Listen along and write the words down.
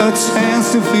A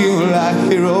chance to feel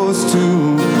like heroes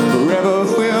too. Forever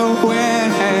we'll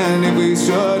win, and if we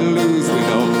should lose, we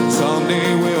know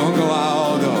someday we'll go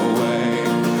all the way.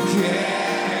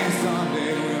 Yeah,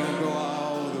 someday we'll go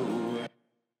all the way.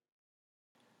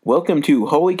 Welcome to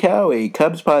Holy Cow, a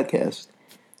Cubs podcast.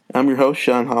 I'm your host,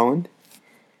 Sean Holland.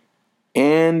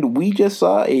 And we just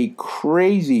saw a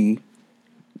crazy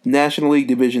National League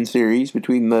Division Series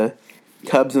between the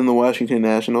Cubs and the Washington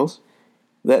Nationals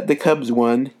that the Cubs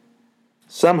won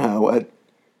somehow.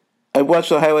 I've watched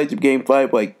the highlights of Game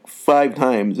 5 like 5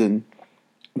 times, and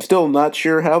I'm still not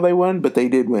sure how they won, but they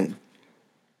did win.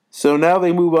 So now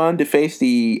they move on to face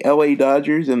the LA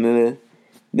Dodgers in the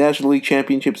National League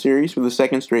Championship Series for the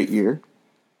second straight year.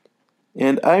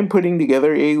 And I'm putting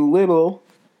together a little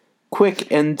quick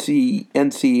NLCS,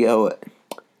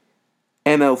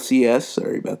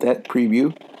 sorry about that,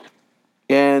 preview.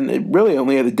 And it really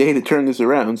only had a day to turn this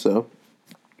around, so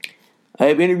I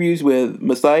have interviews with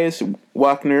Matthias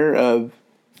Wagner of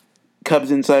Cubs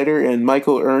Insider and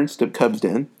Michael Ernst of Cubs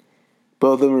Den.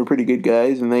 Both of them are pretty good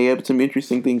guys, and they have some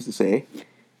interesting things to say.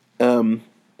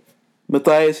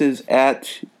 Matthias is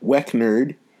at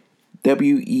Wecknerd,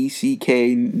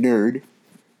 WECK Nerd,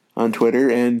 on Twitter,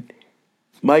 and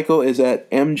Michael is at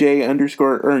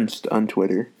MJ_Ernst on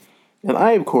Twitter. And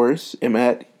I, of course, am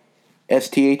at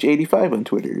STH85 on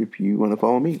Twitter, if you want to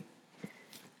follow me.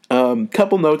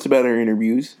 Couple notes about our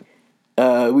interviews.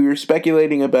 We were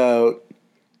speculating about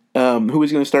who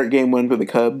was going to start Game 1 for the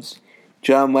Cubs,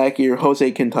 John Lackey or Jose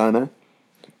Quintana.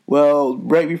 Well,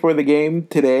 right before the game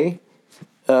today,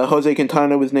 Jose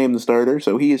Quintana was named the starter,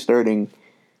 so he is starting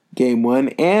Game 1.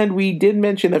 And we did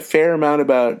mention a fair amount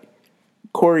about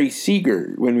Corey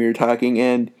Seager when we were talking,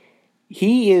 and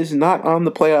he is not on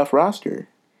the playoff roster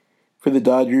for the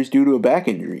Dodgers due to a back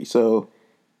injury. So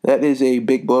that is a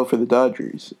big blow for the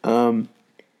Dodgers. Well,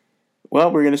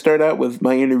 we're going to start out with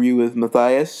my interview with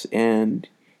Matthias, and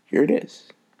here it is.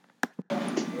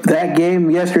 That game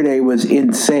yesterday was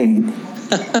insane.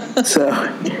 So,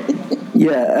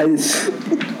 yeah, I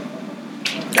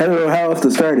don't know how else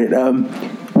to start it.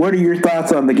 What are your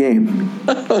thoughts on the game?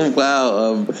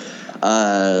 Wow.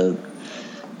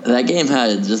 That game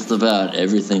had just about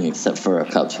everything except for a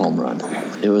Cubs home run.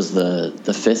 It was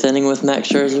the fifth inning with Max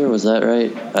Scherzer, was that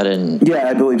right? Yeah,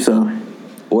 I believe so.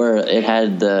 Where it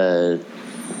had the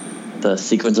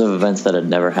sequence of events that had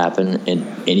never happened in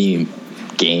any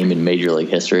game in Major League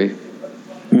history.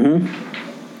 Mm-hmm.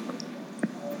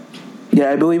 Yeah,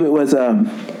 I believe it was,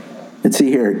 let's see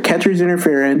here, catcher's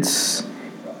interference,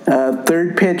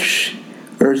 third pitch,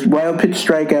 or wild pitch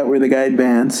strikeout where the guy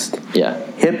advanced. Yeah.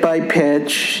 Hit by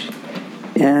pitch,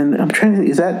 and I'm trying to,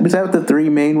 was that the three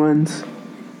main ones?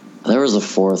 There was a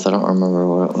fourth, I don't remember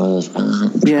what it was.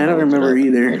 Yeah, I don't remember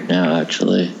either. Right now,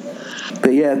 actually.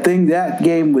 But yeah, that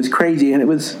game was crazy, and it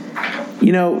was,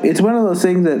 it's one of those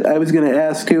things that I was going to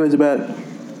ask too, is about,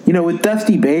 with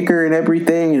Dusty Baker and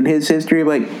everything and his history of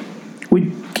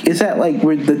is that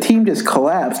where the team just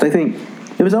collapsed? I think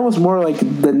it was almost more like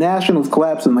the Nationals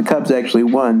collapsed and the Cubs actually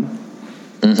won.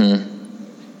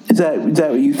 Mm-hmm. Is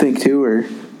that what you think too, or?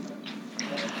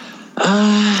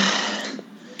 I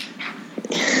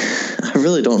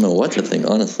really don't know what to think,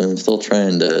 honestly. I'm still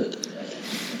trying to,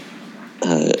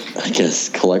 I guess,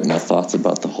 collect my thoughts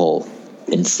about the whole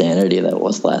insanity that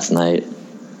was last night.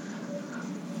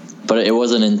 But it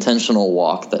was an intentional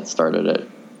walk that started it.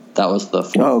 That was the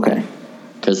fourth. Oh, okay.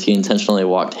 Because he intentionally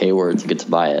walked Hayward to get to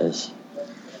Baez.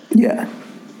 Yeah.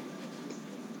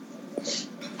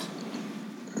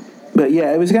 But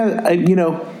yeah, it was kind of,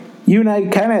 you and I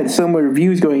kind of had similar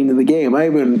views going into the game. I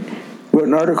even wrote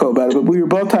an article about it, but we were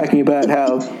both talking about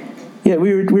how,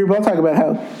 we were both talking about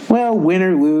how, well, win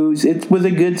or lose, it was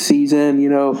a good season.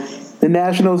 The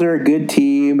Nationals are a good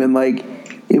team, and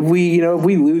if we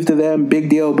lose to them, big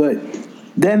deal. But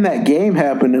then that game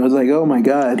happened, and it was like, oh my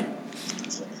God.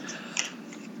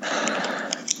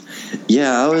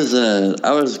 Yeah,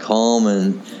 I was calm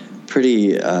and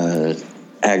pretty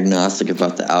agnostic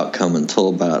about the outcome until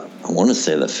about, I want to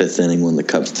say, the fifth inning when the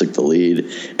Cubs took the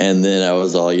lead. And then I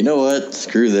was all, you know what,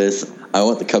 screw this. I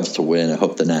want the Cubs to win. I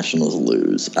hope the Nationals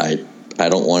lose. I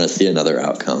don't want to see another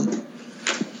outcome.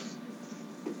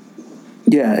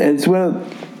 Yeah, it's one of the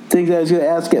things I was going to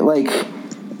ask it,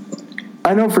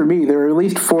 I know for me, there were at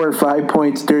least 4 or 5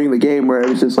 points during the game where I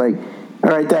was just like, all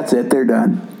right, that's it, they're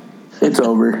done. It's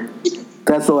over.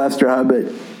 That's the last straw, but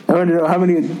I want to know how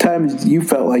many times you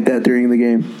felt like that during the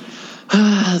game.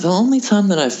 The only time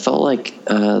that I felt like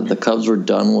the Cubs were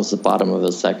done was the bottom of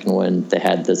the second when they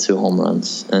had the 2 home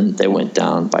runs and they went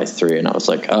down by 3, and I was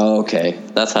like, oh, okay,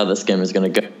 that's how this game is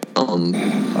going to go.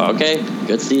 Okay,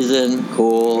 good season,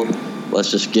 cool.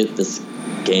 let's just get this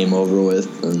game over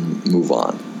with and move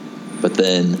on. But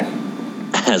then,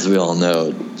 as we all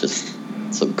know, just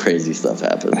some crazy stuff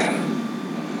happened.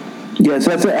 Yeah,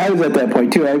 so I was at that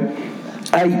point too.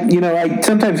 I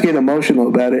sometimes get emotional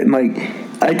about it, and like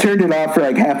I turned it off for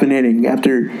like half an inning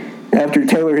after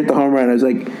Taylor hit the home run. I was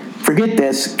like, forget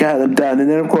this, God, I'm done. And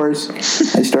then of course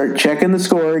I start checking the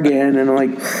score again, and I'm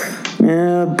like,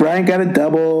 yeah, Bryant got a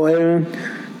double, and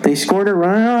they scored a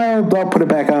run. I'll put it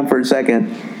back on for a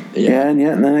second. Yeah,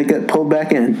 and then I got pulled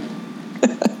back in.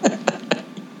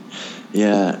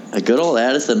 Yeah, a good old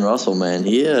Addison Russell, man.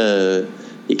 He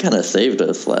kind of saved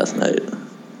us last night.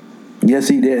 Yes,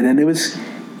 he did. And it was,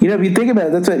 if you think about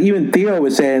it, that's what even Theo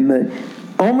was saying. The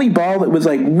only ball that was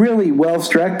like really well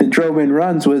struck that drove in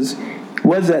runs was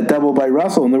that double by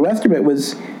Russell. And the rest of it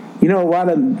was, a lot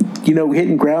of,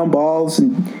 hitting ground balls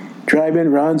and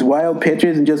drive-in runs, wild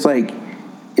pitches, and just like,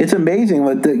 it's amazing.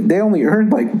 Like they only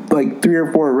earned like 3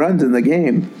 or 4 runs in the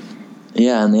game.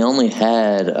 Yeah, and they only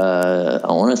had, I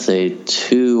want to say,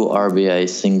 2 RBI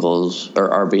singles or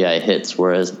RBI hits,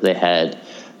 whereas they had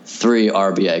 3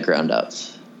 RBI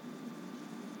groundouts.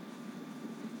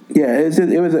 Yeah,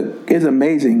 it was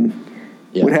amazing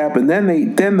what happened. Then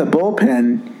the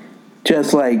bullpen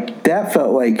just like that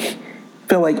felt like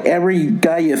every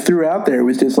guy you threw out there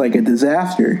was just like a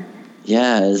disaster.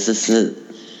 Yeah, it's just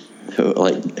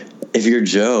like, if you're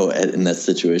Joe in that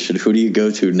situation, who do you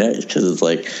go to next? Because it's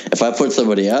like, if I put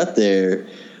somebody out there,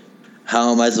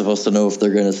 how am I supposed to know if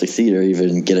they're going to succeed or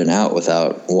even get an out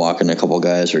without walking a couple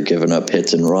guys or giving up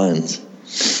hits and runs?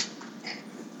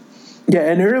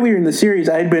 Yeah, and earlier in the series,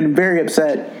 I'd been very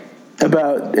upset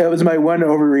about, that was my one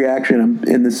overreaction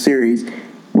in the series,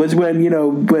 was when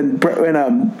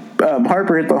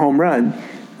Harper hit the home run.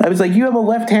 I was like, you have a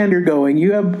left-hander going,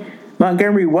 you have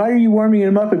Montgomery, why are you warming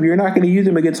him up if you're not going to use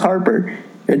him against Harper?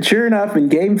 And sure enough, in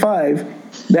Game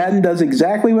 5, Madden does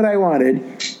exactly what I wanted,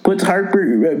 puts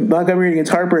Montgomery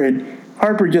against Harper, and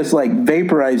Harper just like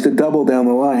vaporized a double down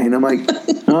the line. I'm like,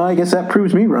 oh, I guess that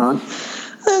proves me wrong.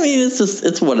 I mean,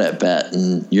 it's one at bat,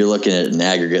 and you're looking at an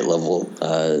aggregate level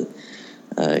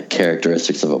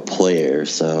characteristics of a player,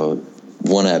 so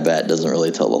one at bat doesn't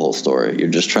really tell the whole story. You're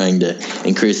just trying to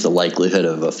increase the likelihood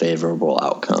of a favorable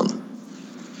outcome.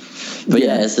 But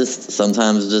yeah, it's just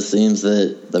sometimes it just seems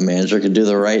that the manager could do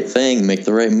the right thing, make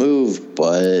the right move,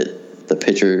 but the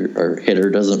pitcher or hitter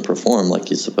doesn't perform like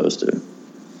he's supposed to.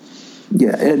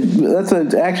 Yeah, and that's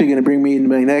actually going to bring me into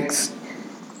my next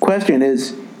question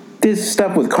is this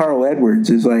stuff with Carl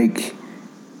Edwards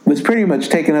was pretty much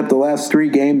taking up the last 3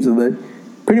 games of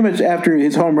pretty much after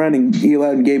his home run he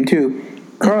allowed in Game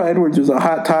 2. Carl Edwards was a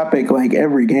hot topic like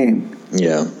every game.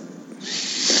 Yeah.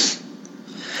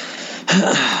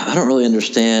 I don't really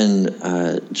understand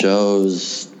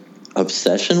Joe's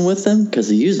obsession with him because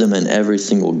he used him in every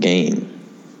single game.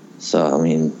 So, I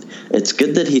mean, it's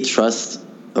good that he trusts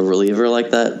a reliever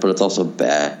like that, but it's also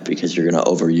bad because you're going to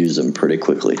overuse him pretty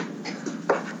quickly.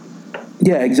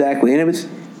 Yeah, exactly. And it was,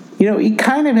 he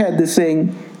kind of had this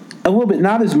thing a little bit,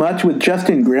 not as much with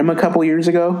Justin Grimm a couple years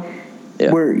ago,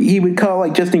 where he would call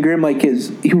like Justin Grimm like his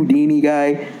Houdini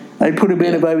guy. I'd put him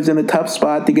in if I was in a tough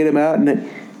spot to get him out, and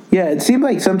it seemed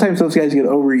like sometimes those guys get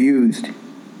overused.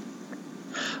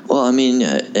 Well, I mean,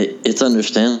 it's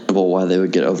understandable why they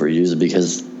would get overused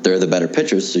because they're the better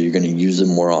pitchers, so you're going to use them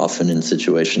more often in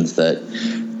situations that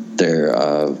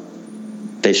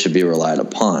they should be relied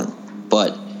upon.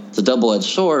 But it's a double-edged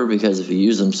sword because if you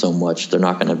use them so much, they're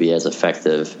not going to be as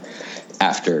effective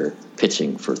after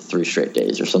pitching for 3 straight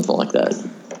days or something like that.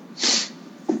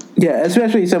 Yeah,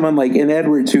 especially someone like in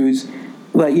Edwards who's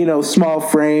like, small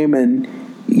frame and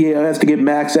has to give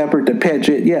max effort to pitch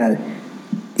it. Yeah,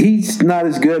 he's not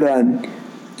as good on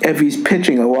if he's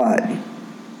pitching a lot.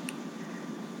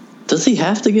 Does he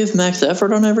have to give max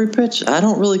effort on every pitch? I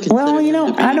don't really consider him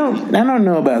to be I don't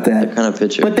know about that kind of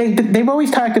pitcher. But they've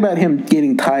always talked about him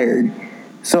getting tired,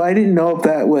 so I didn't know if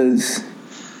that was.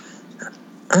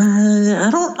 I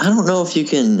don't know if you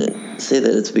can say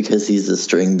that it's because he's a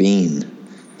string bean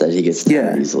that he gets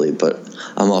tired easily, but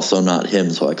I'm also not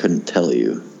him, so I couldn't tell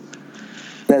you.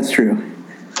 That's true.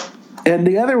 And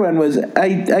the other one was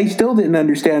I still didn't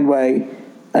understand why.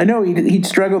 I know he'd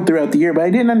struggled throughout the year, but I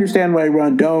didn't understand why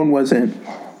Rondon wasn't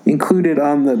included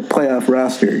on the playoff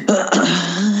roster.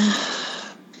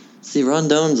 See,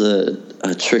 Rondon's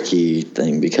a tricky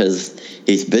thing because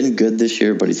he's been good this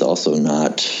year, but he's also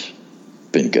not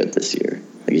been good this year.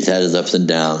 Like he's had his ups and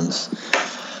downs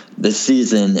this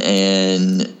season,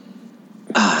 and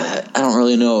I don't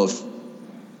really know if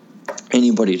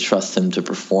anybody trusts him to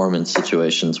perform in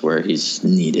situations where he's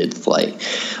needed. Like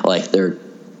they're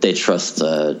they trust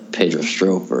Pedro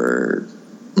Strop or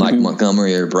Mike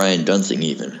Montgomery or Brian Dunsing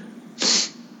even.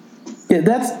 Yeah,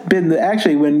 that's been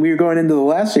actually when we were going into the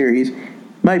last series,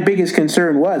 my biggest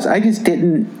concern was I just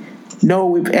didn't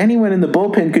know if anyone in the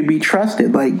bullpen could be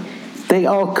trusted. Like, they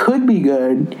all could be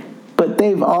good, but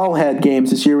they've all had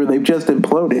games this year where they've just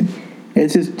imploded.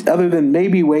 It's just, other than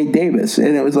maybe Wade Davis,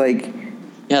 and it was like...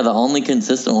 Yeah, the only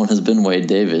consistent one has been Wade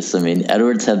Davis. I mean,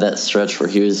 Edwards had that stretch where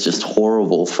he was just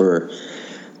horrible for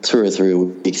 2 or 3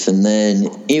 weeks, and then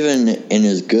even in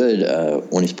his good,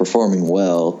 when he's performing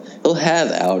well, he'll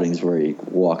have outings where he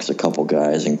walks a couple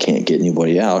guys and can't get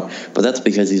anybody out, but that's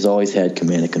because he's always had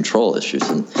command and control issues,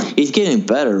 and he's getting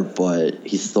better, but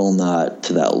he's still not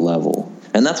to that level.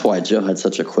 And that's why Joe had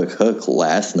such a quick hook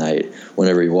last night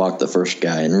whenever he walked the first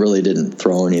guy and really didn't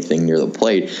throw anything near the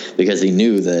plate, because he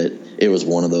knew that it was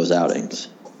one of those outings.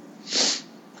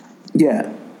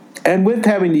 Yeah, and with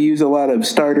having to use a lot of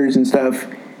starters and stuff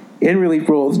in relief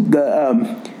roles,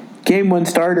 the Game 1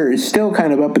 starter is still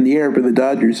kind of up in the air for the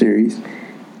Dodgers series.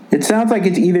 It sounds like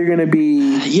it's either going to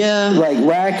be like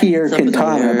Lackey or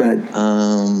Quintana,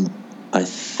 but I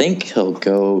think he'll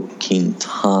go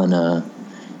Quintana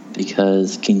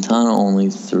because Quintana only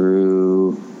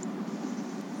threw.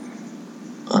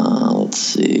 Let's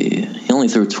see, he only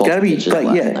threw 12 pitches last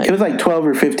night. It was like 12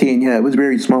 or 15. Yeah, it was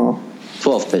very small.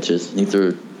 12 pitches. He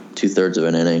threw 2/3 of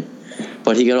an inning.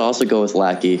 But he could also go with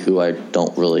Lackey, who I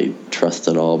don't really trust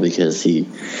at all because he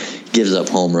gives up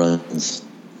home runs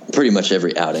pretty much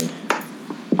every outing.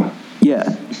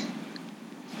 Yeah.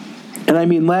 And I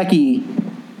mean, Lackey,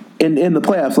 in the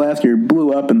playoffs last year,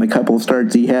 blew up in the couple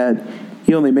starts he had.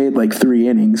 He only made like 3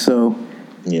 innings, so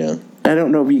yeah, I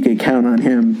don't know if you could count on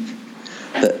him.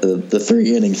 The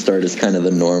 3-inning start is kind of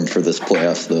the norm for this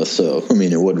playoffs, though, so, I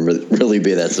mean, it wouldn't really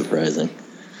be that surprising.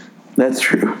 That's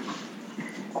true.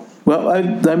 Well,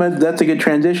 that's a good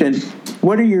transition.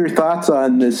 What are your thoughts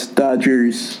on this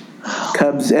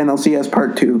Dodgers-Cubs NLCS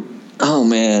Part 2? Oh,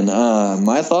 man.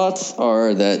 My thoughts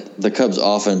are that the Cubs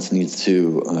offense needs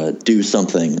to do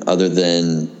something other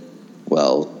than,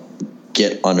 well,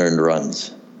 get unearned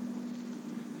runs.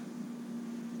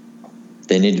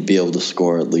 They need to be able to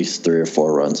score at least 3 or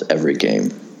 4 runs every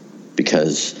game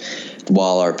because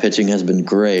while our pitching has been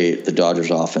great, the Dodgers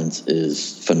offense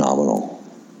is phenomenal.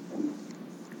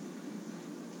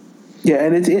 Yeah,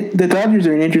 and the Dodgers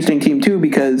are an interesting team, too,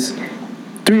 because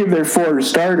 3 of their 4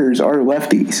 starters are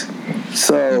lefties.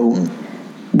 So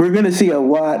we're going to see a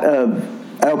lot of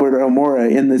Albert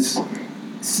Almora in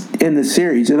this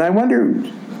series. And I wonder,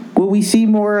 will we see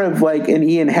more of like an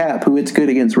Ian Happ, who it's good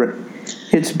against?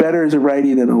 It's better as a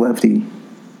righty than a lefty.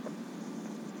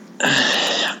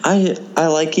 I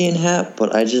like Ian Happ,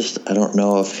 but I don't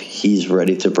know if he's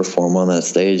ready to perform on that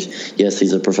stage. Yes,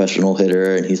 he's a professional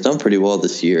hitter, and he's done pretty well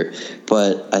this year.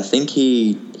 But I think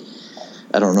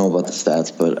I don't know about the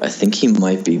stats, but I think he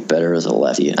might be better as a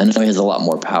lefty. I know he has a lot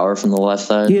more power from the left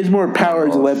side. He has more power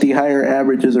as a lefty, higher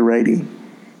average as a righty.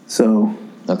 So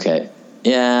okay,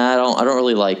 yeah, I don't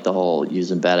really like the whole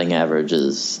using batting average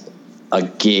as a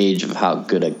gauge of how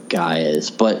good a guy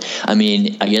is. But I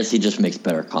mean, I guess he just makes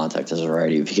better contact as a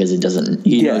righty because he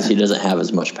knows he doesn't have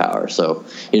as much power, so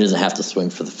he doesn't have to swing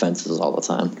for the fences all the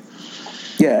time.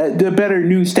 Yeah, the better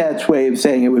new stats way of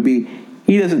saying it would be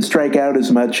he doesn't strike out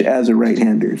as much as a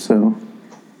right-hander. So,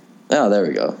 oh, there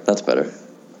we go. That's better.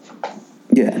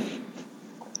 Yeah.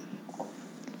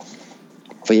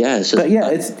 But yeah, it's just. But yeah,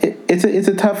 it's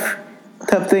a tough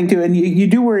thing too, and you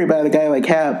do worry about a guy like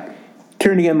Happ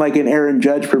turning in like an Aaron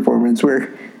Judge performance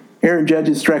where Aaron Judge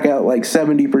has struck out like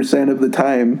 70% of the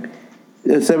time,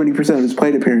 70% of his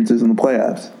plate appearances in the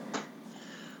playoffs.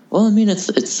 Well, I mean,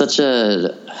 it's such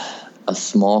a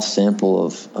small sample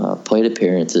of plate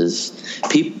appearances.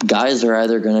 Guys are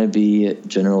either going to be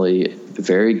generally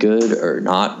very good or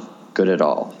not good at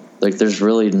all. Like, there's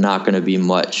really not going to be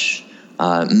much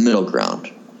middle ground.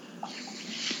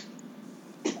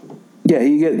 Yeah,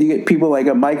 you get people like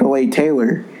a Michael A.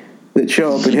 Taylor that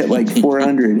show up and hit like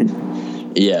 400.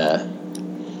 Yeah,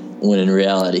 when in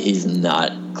reality he's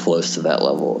not close to that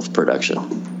level of production.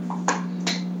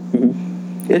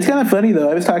 Mm-hmm. It's kind of funny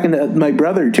though. I was talking to my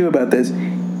brother too about this,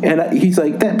 and he's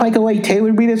like, "That Michael A.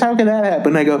 Taylor beat us. How could that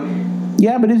happen?" I go,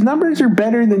 "Yeah, but his numbers are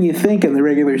better than you think in the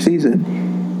regular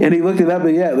season." And he looked it up,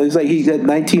 and yeah, it was like he had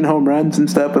 19 home runs and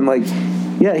stuff, and like,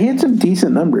 yeah, he had some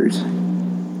decent numbers.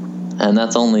 And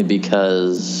that's only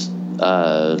because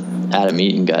Adam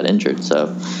Eaton got injured,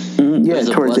 so yeah,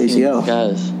 towards ACL.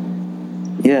 Guys.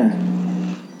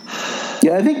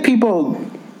 Yeah, I think people,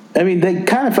 I mean, they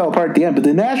kind of fell apart at the end, but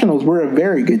the Nationals were a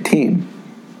very good team.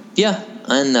 Yeah,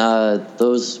 and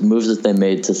those moves that they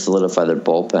made to solidify their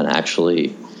bullpen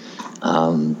actually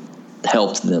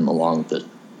helped them along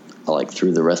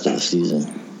through the rest of the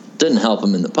season. Didn't help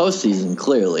them in the postseason,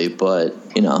 clearly, but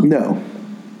No.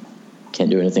 can't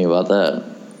do anything about that.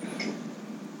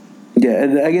 Yeah,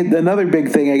 and I get another big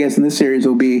thing, I guess, in this series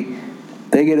will be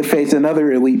they get to face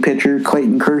another elite pitcher,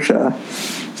 Clayton Kershaw.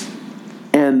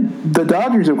 And the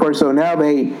Dodgers, of course, so now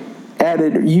they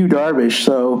added Yu Darvish,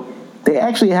 so they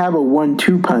actually have a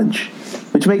 1-2 punch,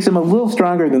 which makes them a little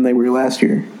stronger than they were last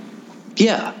year.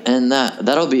 Yeah, and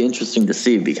that'll be interesting to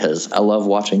see because I love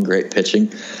watching great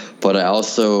pitching, but I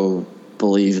also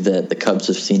believe that the Cubs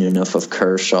have seen enough of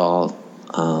Kershaw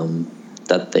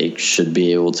that they should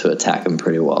be able to attack him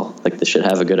pretty well. Like, they should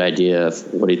have a good idea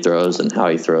of what he throws and how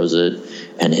he throws it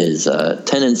and his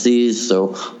tendencies. So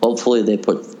hopefully they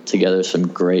put together some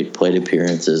great plate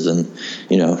appearances and,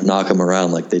 knock him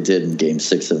around like they did in Game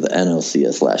 6 of the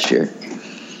NLCS last year.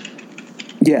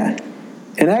 Yeah.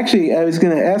 And actually, I was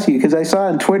going to ask you, because I saw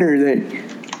on Twitter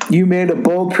that you made a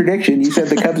bold prediction. You said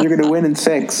the Cubs are going to win in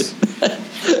 6.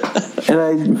 And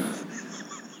I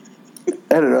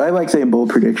don't know. I like saying bold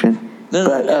prediction.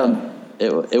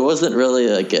 It wasn't really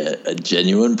like a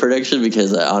genuine prediction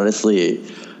because I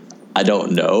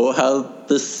don't know how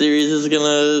this series is going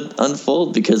to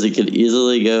unfold because it could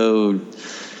easily go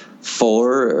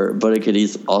 4, but it could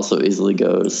also easily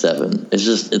go 7.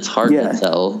 It's hard to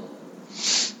tell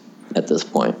at this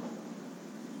point.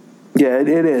 Yeah, it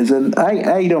is. And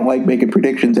I don't like making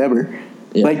predictions ever.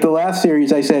 Yeah. Like the last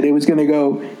series, I said it was going to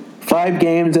go 5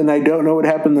 games, and I don't know what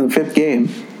happened in the 5th game.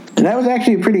 And that was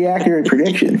actually a pretty accurate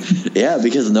prediction. Yeah,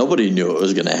 because nobody knew what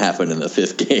was going to happen in the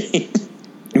 5th game.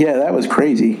 Yeah, that was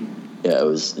crazy. Yeah, it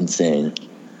was insane.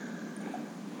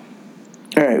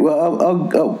 All right, well,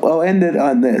 I'll end it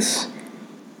on this.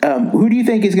 Who do you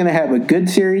think is going to have a good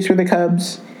series for the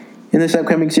Cubs in this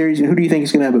upcoming series, and who do you think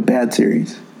is going to have a bad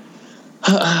series?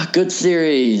 Good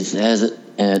series as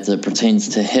it pertains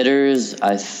to hitters.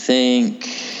 I think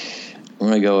I'm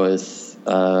going to go with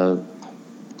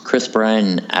Chris Bryant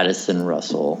and Addison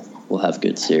Russell will have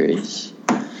good series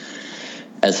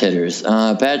as hitters.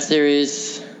 Bad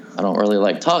series, I don't really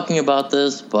like talking about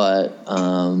this, but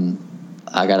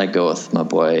I got to go with my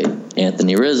boy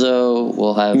Anthony Rizzo.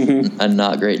 We'll have a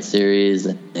not great series,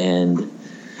 and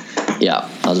yeah,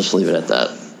 I'll just leave it at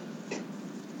that.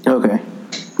 Okay.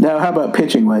 Now, how about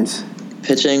pitching-wise?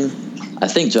 Pitching, I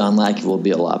think John Lackey will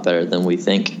be a lot better than we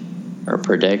think or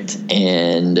predict,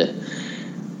 and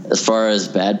as far as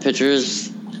bad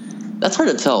pitchers, that's hard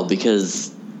to tell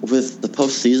because with the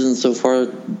postseason so far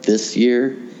this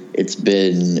year, it's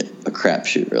been a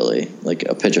crapshoot, really. Like,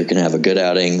 a pitcher can have a good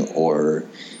outing, or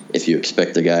if you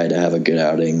expect a guy to have a good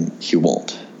outing, he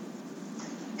won't.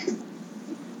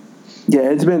 Yeah,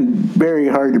 it's been very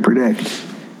hard to predict.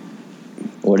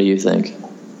 What do you think?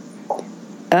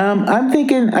 I'm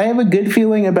thinking I have a good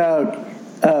feeling about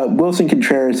Wilson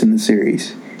Contreras in the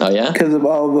series. Oh, yeah? Because of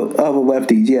all the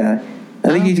lefties, yeah. I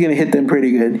think he's going to hit them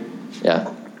pretty good. Yeah.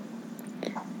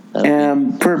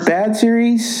 For bad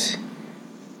series,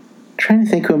 I'm trying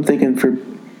to think who I'm thinking for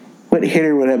what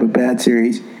hitter would have a bad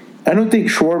series. I don't think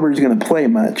Schwarber's going to play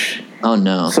much. Oh,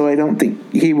 no. So I don't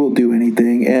think he will do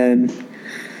anything. And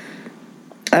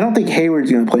I don't think Hayward's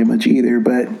going to play much either.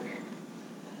 But,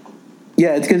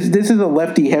 yeah, it's because this is a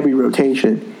lefty-heavy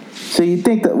rotation. So you'd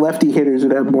think that lefty hitters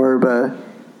would have more of a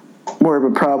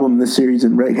problem this series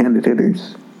than right-handed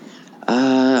hitters.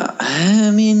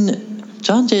 I mean,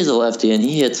 John Jay's a lefty, and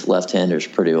he hits left-handers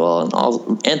pretty well.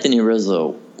 And Anthony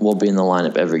Rizzo will be in the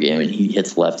lineup every game, and he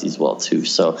hits lefties well, too.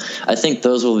 So I think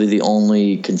those will be the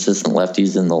only consistent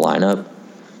lefties in the lineup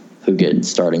who get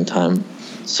starting time.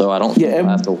 So I don't think we'll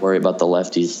have to worry about the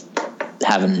lefties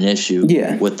having an issue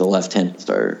with the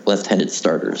left-handed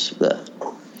starters.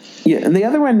 Yeah, and the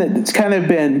other one that's kind of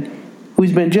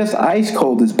who's been just ice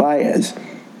cold is Baez.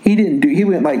 He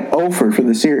went like 0 for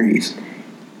the series.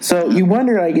 So you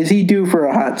wonder, like, is he due for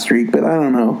a hot streak? But I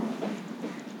don't know.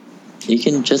 You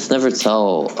can just never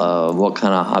tell what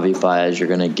kind of Javi Baez you're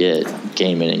going to get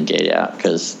game in and game out,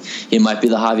 because he might be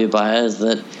the Javi Baez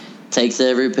that takes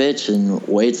every pitch and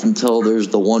waits until there's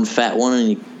the one fat one and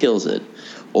he kills it.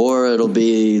 Or it'll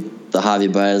be the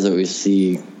Javi Baez that we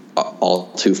see all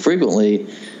too frequently,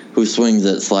 who swings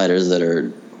at sliders that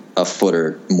are a foot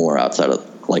or more outside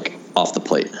of, like, off the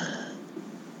plate.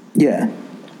 Yeah.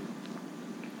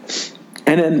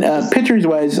 And then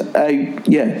pitchers-wise,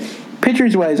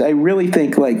 I really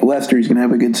think, like, Lester's going to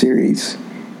have a good series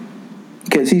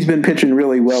because he's been pitching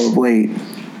really well of late.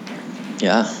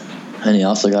 Yeah, and he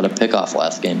also got a pickoff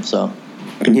last game, so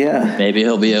yeah, maybe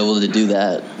he'll be able to do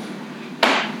that.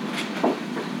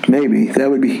 Maybe that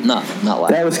would be not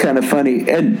like that was kind of funny.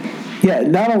 And Yeah,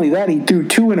 not only that, he threw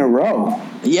 2 in a row.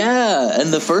 Yeah,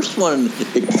 and the first one,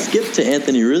 it skipped to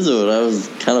Anthony Rizzo, and I was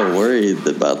kind of worried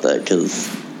about that because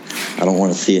I don't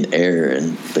want to see an error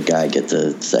and the guy gets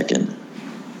a second.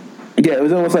 Yeah, it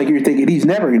was almost like you're thinking he's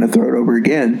never going to throw it over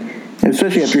again,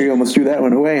 especially after he almost threw that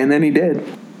one away, and then he did.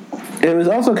 It was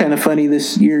also kind of funny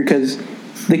this year because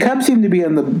the Cubs seemed to be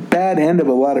on the bad end of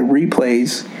a lot of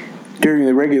replays during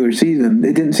the regular season.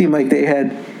 It didn't seem like they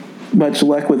had much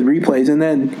luck with replays, and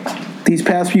then these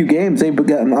past few games, they've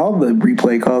gotten all the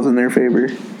replay calls in their favor.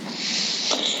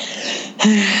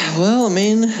 Well, I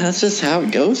mean, that's just how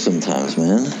it goes sometimes,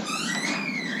 man.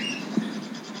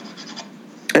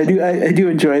 I do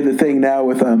enjoy the thing now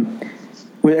with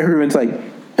everyone's like,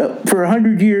 for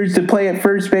 100 years to play at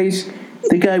first base,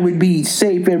 the guy would be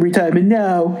safe every time, and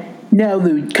now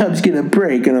the Cubs get a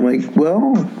break, and I'm like,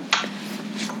 well,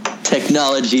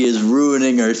 technology is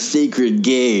ruining our sacred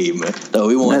game. No,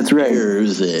 we want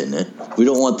errors in. We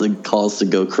don't want the calls to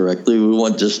go correctly. We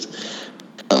want just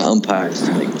umpires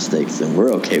to make mistakes, and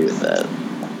we're okay with that.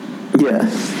 Yeah,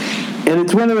 and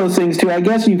it's one of those things too. I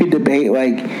guess you could debate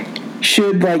like,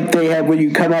 should like they have when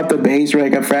you come out the base for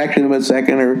like a fraction of a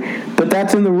second, but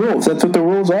that's in the rules. That's what the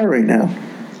rules are right now.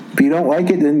 If you don't like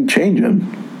it, then change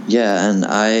them. Yeah, and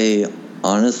I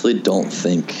honestly don't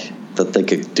think that they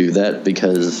could do that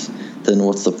because then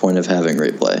what's the point of having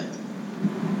replay?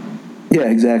 Yeah,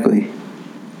 exactly.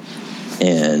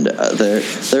 And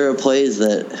there are plays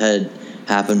that had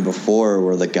happened before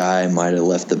where the guy might have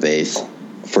left the base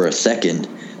for a second,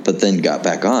 but then got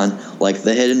back on, like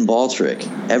the hidden ball trick.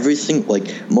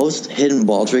 Most hidden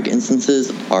ball trick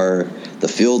instances are the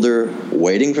fielder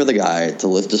waiting for the guy to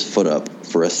lift his foot up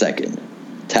for a second,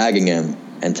 tagging him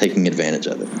and taking advantage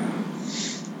of it.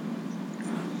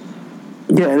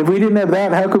 Yeah, and if we didn't have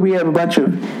that, how could we have a bunch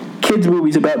of kids'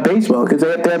 movies about baseball? Because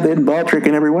they have to have the hidden ball trick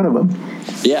in every one of them.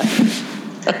 Yeah.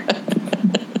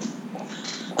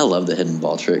 I love the hidden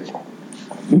ball trick.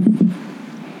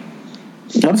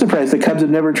 I'm surprised the Cubs have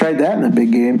never tried that in a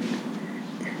big game.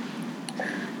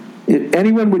 If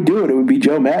anyone would do it, it would be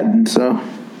Joe Madden. So,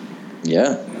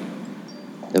 yeah,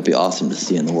 it'd be awesome to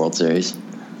see in the World Series.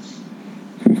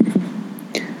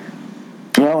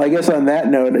 Well, I guess on that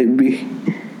note, it'd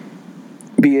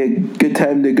be a good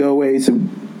time to go away to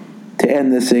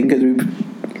end this thing because we've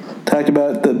talked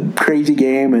about the crazy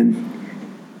game and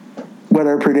what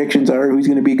our predictions are, who's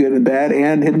going to be good and bad,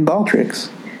 and hidden ball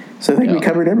tricks. So I think we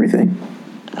covered everything.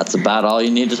 That's about all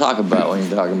you need to talk about when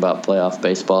you're talking about playoff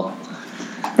baseball.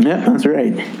 Yeah, that's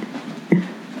right.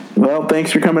 Well,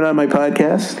 thanks for coming on my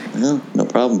podcast. No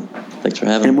problem. Thanks for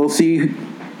having me. And we'll see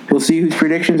whose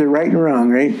predictions are right and wrong,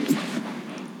 right?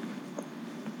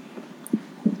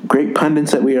 Great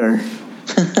pundits that we are.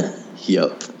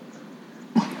 Yup.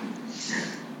 All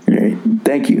right.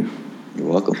 Thank you. You're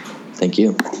welcome. Thank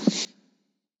you.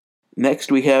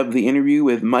 Next, we have the interview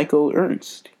with Michael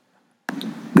Ernst.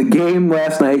 The game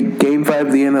last night, Game 5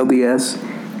 of the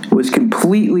NLDS, was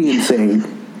completely insane.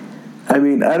 I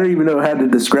mean, I don't even know how to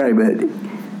describe it,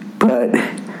 but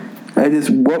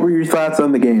what were your thoughts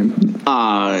on the game?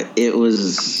 It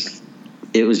was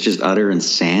just utter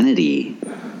insanity.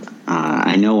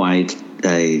 I know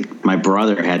my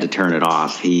brother had to turn it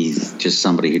off. He's just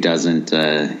somebody who doesn't,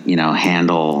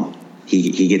 handle.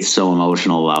 He gets so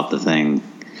emotional about the thing,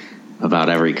 about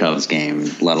every Cubs game,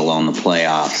 let alone the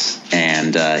playoffs.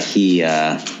 And he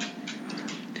had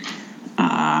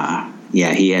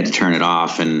to turn it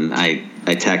off. And I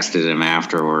texted him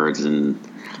afterwards, and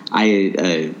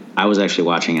I was actually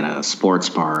watching at a sports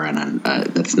bar, and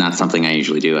that's not something I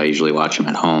usually do. I usually watch him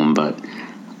at home, but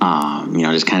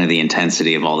just kind of the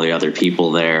intensity of all the other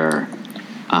people there.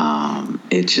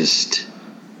 It just,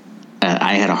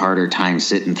 I had a harder time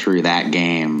sitting through that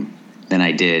game than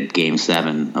I did Game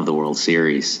 7 of the World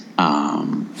Series.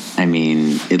 I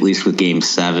mean, at least with Game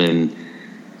 7,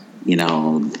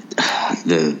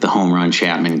 the home run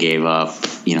Chapman gave up,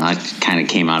 that kind of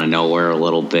came out of nowhere a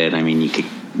little bit. I mean, you could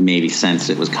maybe sense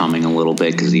it was coming a little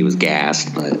bit because he was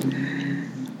gassed, but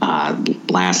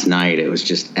last night it was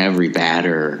just every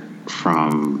batter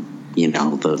from,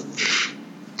 the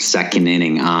second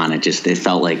inning on, it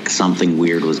felt like something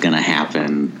weird was going to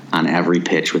happen on every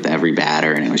pitch with every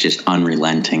batter, and it was just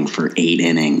unrelenting for 8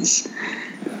 innings.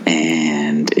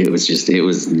 And it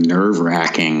was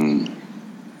nerve-wracking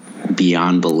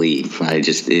beyond belief.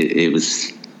 It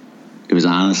was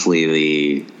honestly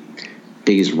the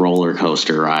biggest roller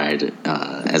coaster ride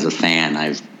as a fan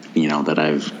that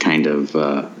I've kind of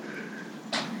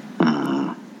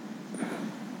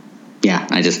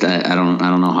I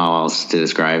don't know how else to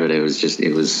describe it. It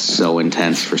was so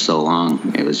intense for so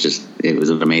long. It was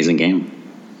an amazing game.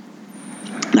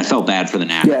 And I felt bad for the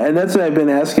Nationals. Yeah, and that's what I've been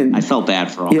asking. I felt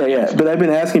bad for all. Yeah, but I've been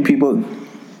asking people.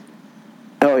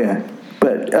 Oh yeah,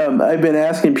 but I've been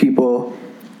asking people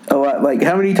a lot. Like,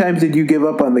 how many times did you give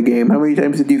up on the game? How many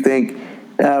times did you think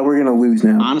we're going to lose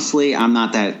now? Honestly, I'm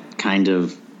not that kind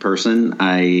of person.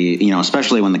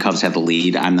 Especially when the Cubs have the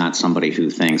lead, I'm not somebody who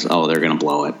thinks, "Oh, they're going to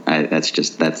blow it."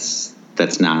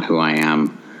 That's not who I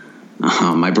am.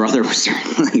 My brother was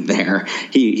certainly there.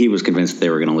 He was convinced they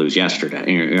were going to lose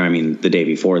yesterday. I mean, the day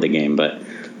before the game. But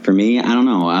for me, I don't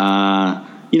know.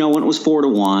 When it was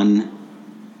 4-1,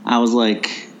 I was like,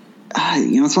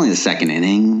 it's only the second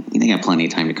inning. They got plenty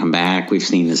of time to come back. We've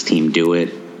seen this team do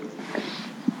it.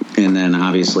 And then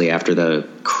obviously after the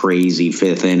crazy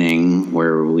fifth inning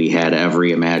where we had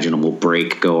every imaginable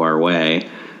break go our way,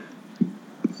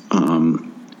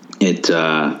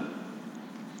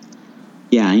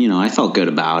 I felt good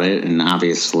about it. And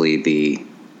obviously the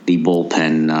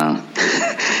bullpen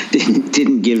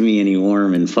didn't give me any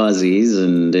warm and fuzzies,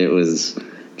 and it was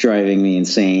driving me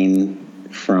insane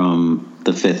from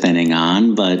the fifth inning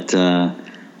on. But I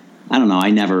don't know. I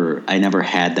never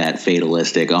had that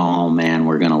fatalistic, oh man,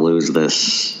 we're going to lose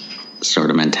this sort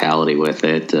of mentality with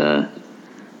it. You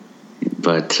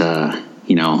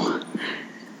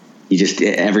just,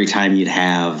 every time you'd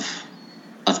have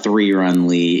a 3-run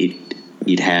lead,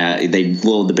 they'd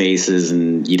load the bases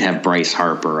and you'd have Bryce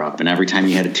Harper up. And every time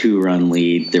you had a 2-run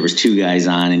lead, there was 2 guys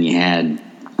on and you had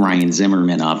Ryan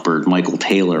Zimmerman up or Michael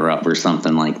Taylor up or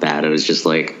something like that. It was just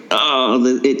like,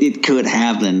 it could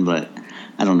happen, but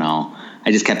I don't know.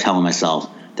 I just kept telling myself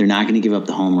they're not going to give up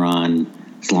the home run.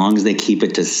 As long as they keep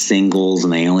it to singles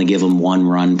and they only give them 1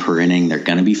 run per inning, they're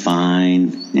going to be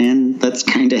fine. And that's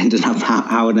kind of ended up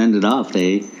how it ended up.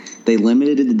 They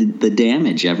limited the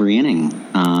damage every inning.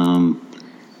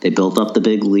 They built up the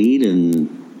big lead and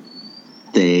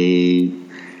they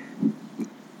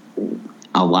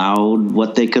allowed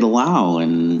what they could allow,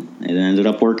 and it ended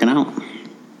up working out.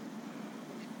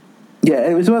 Yeah,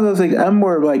 it was one of those things. I'm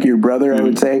more like your brother, I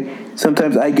would say.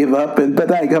 Sometimes I give up, but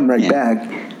then I come right back.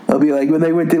 I'll be like,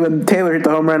 when Taylor hit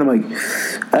the home run, I'm like,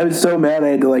 I was so mad I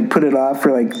had to put it off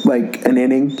for like an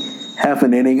inning, half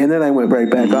an inning, and then I went right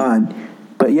back on.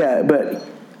 But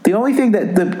the only thing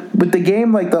with the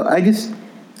game,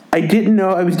 I didn't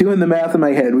know. I was doing the math in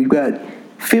my head. We've got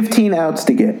 15 outs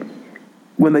to get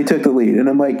when they took the lead, and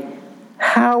I'm like,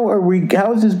 how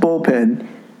is this bullpen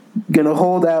gonna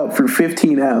hold out for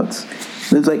 15 outs?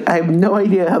 And it's like, I have no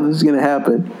idea how this is gonna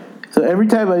happen. So every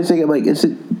time I was thinking, like, is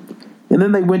it? And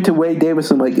then they went to Wade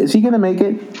Davis. I'm like, is he gonna make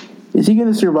it? Is he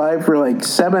gonna survive for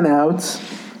 7 outs?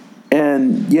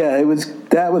 And yeah,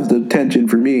 that was the tension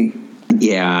for me.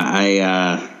 Yeah,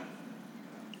 I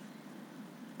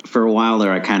for a while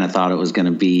there, I kind of thought it was going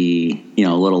to be, a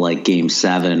little like Game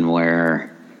 7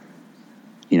 where,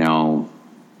 you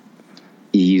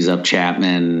use up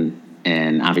Chapman,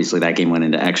 and obviously that game went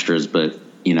into extras, but,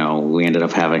 we ended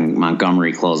up having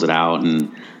Montgomery close it out.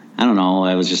 And I don't know,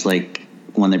 I was just like,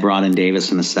 when they brought in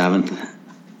Davis in the 7th,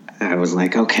 I was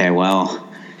like, okay, well,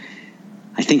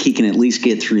 I think he can at least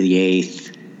get through the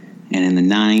 8th. And in the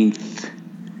 9th,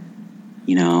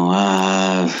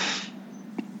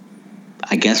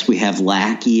 I guess we have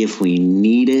Lackey if we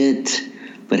need it.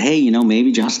 But hey,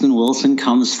 maybe Justin Wilson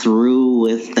comes through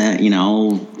with that,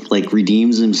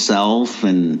 redeems himself.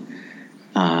 And,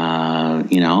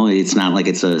 it's not like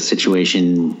it's a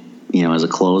situation, as a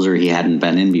closer he hadn't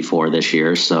been in before this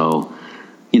year. So,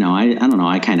 I don't know.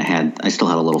 I still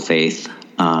had a little faith.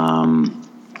 I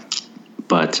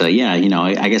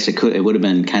guess it would have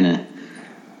been kind of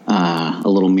a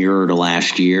little mirror to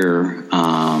last year,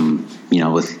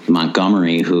 with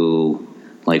Montgomery, who,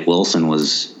 like Wilson,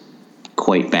 was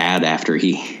quite bad after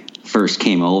he first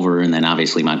came over, and then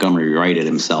obviously Montgomery righted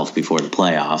himself before the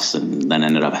playoffs, and then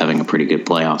ended up having a pretty good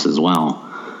playoffs as well.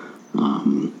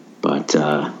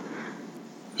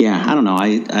 I don't know.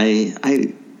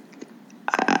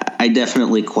 I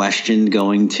definitely questioned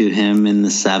going to him in the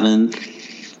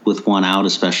 7th with 1 out,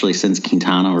 especially since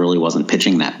Quintana really wasn't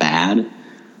pitching that bad.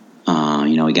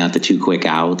 He got the 2 quick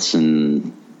outs,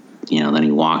 and then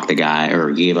he walked the guy,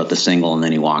 or gave up the single, and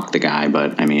then he walked the guy.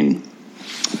 But I mean,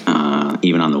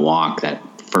 even on the walk, that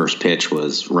first pitch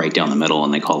was right down the middle,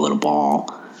 and they called it a ball,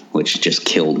 which just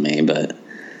killed me. But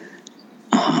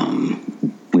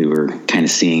we were kind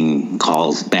of seeing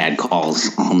bad calls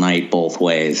all night both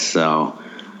ways. So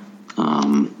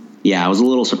I was a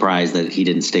little surprised that he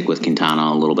didn't stick with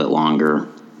Quintana a little bit longer.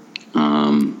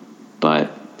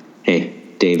 But hey,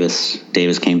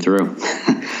 Davis came through.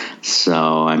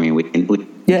 So I mean, we can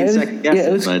second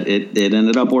guess it, but it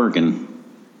ended up working.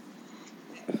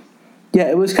 Yeah,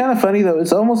 it was kind of funny though.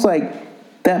 It's almost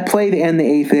like that play to end the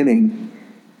 8th inning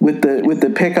with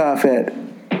the pickoff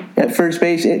at first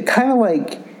base, it kind of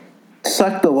like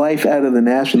sucked the life out of the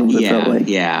Nationals. It felt like.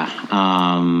 Yeah.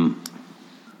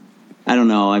 I don't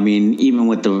know. I mean, even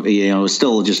with the, it was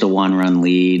still just a 1-run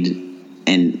lead.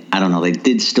 And I don't know, they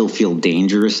did still feel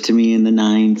dangerous to me in the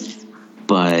 9th.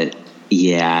 But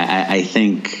yeah, I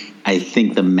think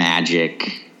the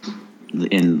magic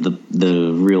and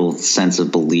the real sense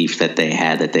of belief that they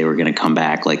had that they were going to come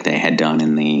back like they had done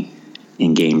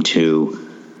in Game 2,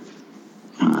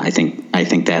 I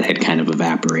think that had kind of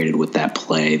evaporated with that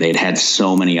play. They'd had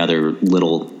so many other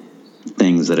little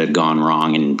things that had gone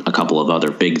wrong and a couple of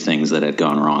other big things that had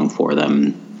gone wrong for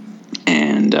them.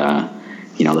 And,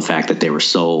 the fact that they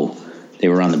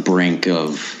were on the brink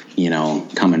of,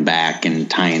 coming back and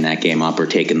tying that game up or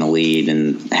taking the lead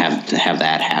and have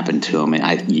that happen to them.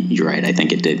 You're right. I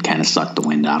think it did kind of suck the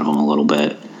wind out of them a little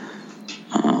bit.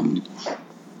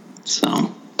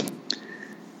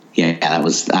 That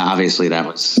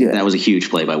was a huge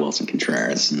play by Wilson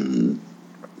Contreras. And,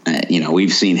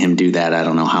 we've seen him do that. I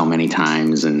don't know how many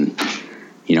times. And,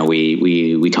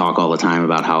 we talk all the time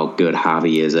about how good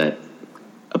Javi is at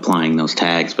applying those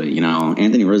tags, but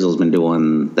Anthony Rizzo's been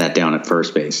doing that down at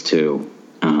first base too.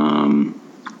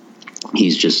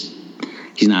 He's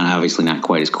not obviously not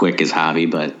quite as quick as Javi,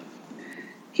 but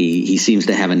he seems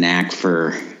to have a knack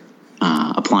for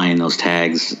applying those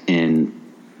tags in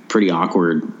pretty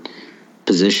awkward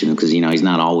position because he's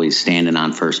not always standing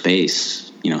on first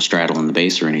base, straddling the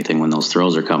base or anything when those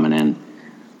throws are coming in.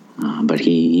 But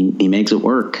he makes it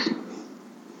work.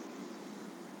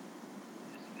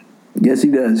 Yes,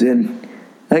 he does. And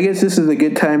I guess this is a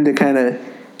good time to kind of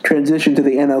transition to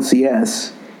the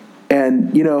NLCS.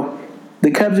 And, the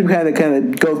Cubs have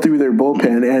kind of go through their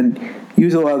bullpen and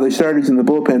use a lot of their starters in the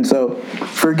bullpen. So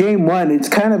for Game 1, it's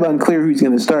kind of unclear who's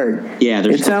going to start. Yeah,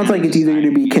 it sounds like it's either going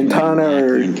to be Quintana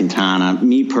or Quintana.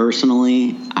 Me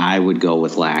personally, I would go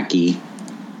with Lackey.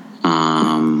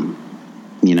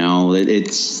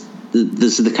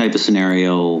 This is the type of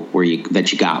scenario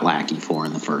that you got Lackey for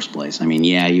in the first place. I mean,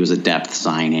 yeah, he was a depth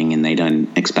signing, and they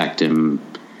didn't expect him,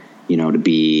 to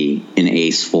be an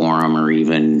ace for him or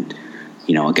even,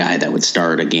 a guy that would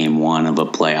start a Game 1 of a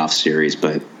playoff series.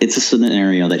 But it's a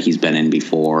scenario that he's been in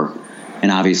before, and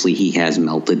obviously he has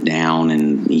melted down,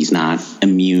 and he's not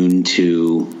immune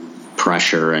to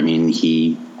pressure. I mean,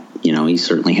 he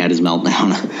certainly had his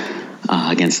meltdown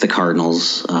against the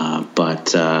Cardinals,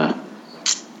 but.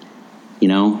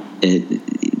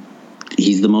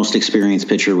 He's the most experienced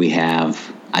pitcher we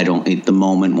have. The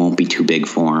moment won't be too big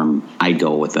for him. I'd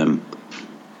go with him.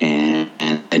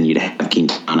 And you'd have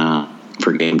Quintana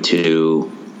for Game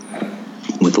 2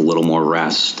 with a little more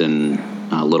rest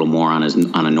and a little more on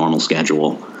a normal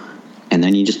schedule. And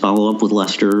then you just follow up with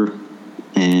Lester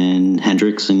and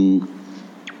Hendricks and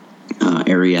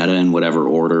Arrieta in whatever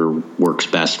order works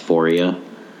best for you.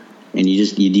 And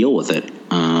you deal with it.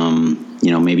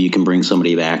 Maybe you can bring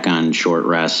somebody back on short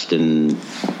rest and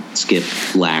skip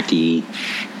Lackey,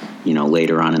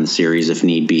 later on in the series if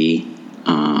need be.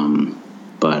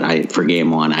 But for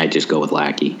Game 1, I'd just go with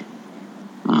Lackey.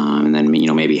 And then,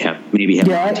 maybe have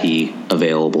Monty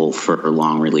available for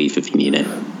long relief if you need it.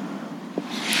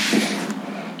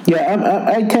 Yeah,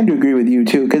 I tend to agree with you,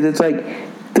 too, because it's like,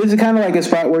 this is kind of like a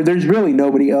spot where there's really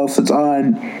nobody else that's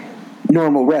on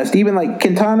normal rest. Even, like,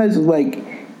 Quintana's, like,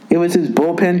 it was his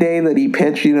bullpen day that he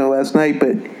pitched, last night.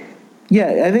 But,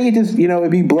 yeah, I think it just,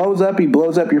 if he blows up,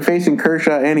 you're facing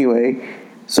Kershaw anyway.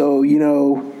 So,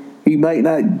 he might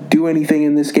not do anything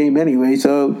in this game anyway.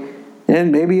 So,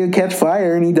 and maybe he'll catch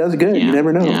fire and he does good. Yeah, you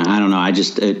never know. Yeah, I don't know. I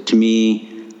just, to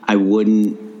me, I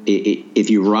wouldn't, if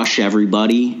you rush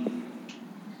everybody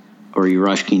or you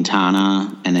rush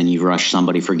Quintana and then you rush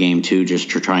somebody for Game 2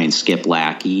 just to try and skip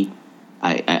Lackey,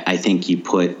 I think you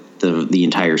put the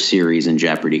entire series in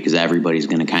jeopardy because everybody's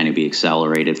going to kind of be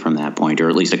accelerated from that point, or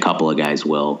at least a couple of guys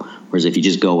will. Whereas if you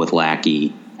just go with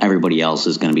Lackey, everybody else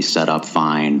is going to be set up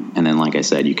fine. And then, like I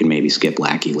said, you can maybe skip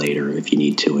Lackey later if you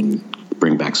need to and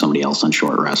bring back somebody else on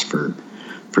short rest for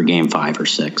Game 5 or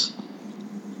 6.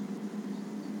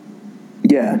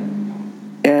 Yeah.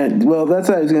 And, well, that's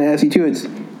what I was going to ask you, too. It's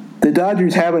the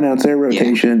Dodgers have announced their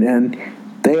rotation, and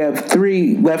they have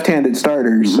 3 left-handed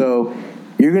starters, so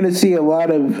you're going to see a lot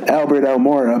of Albert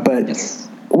Almora, but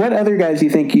what other guys do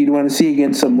you think you'd want to see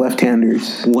against some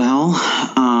left-handers? Well,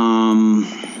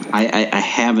 I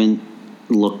haven't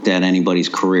looked at anybody's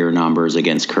career numbers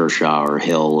against Kershaw or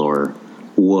Hill or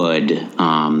Wood.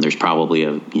 There's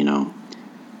probably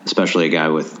especially a guy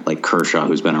with like Kershaw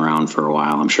who's been around for a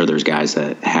while. I'm sure there's guys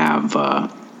that have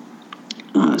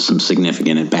some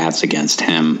significant at-bats against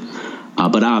him.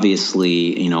 But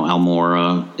obviously,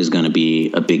 Almora is going to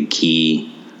be a big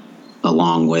key,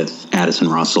 along with Addison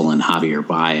Russell and Javier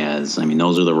Baez. I mean,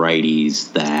 those are the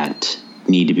righties that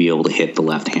need to be able to hit the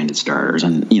left-handed starters.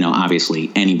 And,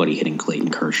 obviously anybody hitting Clayton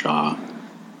Kershaw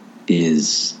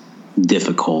is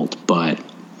difficult, but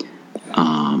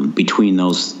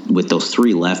with those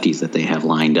three lefties that they have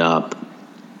lined up,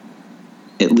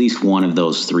 at least one of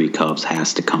those three Cubs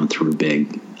has to come through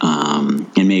big.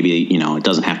 And maybe, it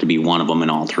doesn't have to be one of them in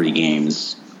all three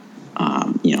games.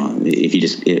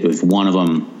 If one of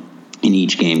them in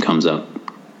each game comes up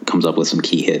with some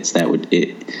key hits,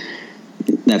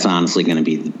 that's honestly going to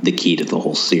be the key to the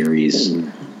whole series.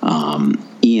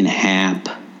 Ian Happ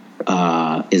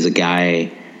is a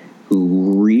guy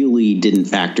who really didn't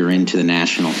factor into the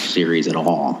National Series at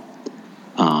all.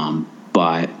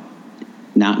 But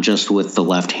not just with the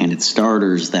left-handed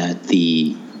starters that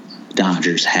the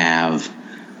Dodgers have.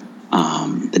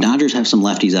 The Dodgers have some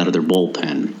lefties out of their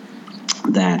bullpen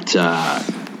that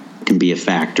can be a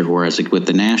factor, whereas with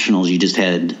the Nationals, you just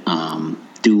had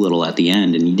Doolittle at the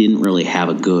end, and you didn't really have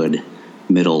a good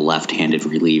middle left-handed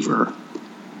reliever.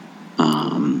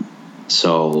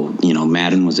 So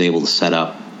Madden was able to set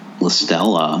up La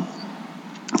Stella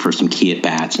for some key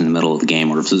at-bats in the middle of the game,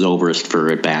 or if Zobrist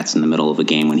for at-bats in the middle of a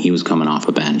game when he was coming off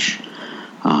a bench.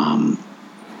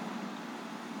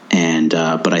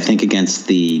 But I think against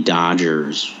the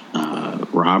Dodgers,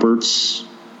 Roberts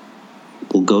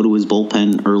will go to his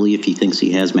bullpen early if he thinks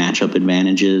he has matchup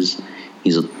advantages.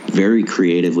 He's very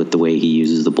creative with the way he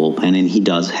uses the bullpen, and he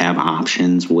does have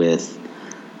options with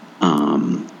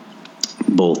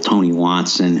both Tony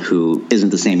Watson, who isn't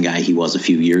the same guy he was a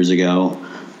few years ago,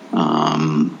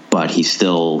 but he's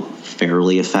still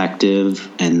fairly effective.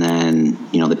 And then,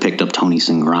 they picked up Tony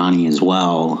Cingrani as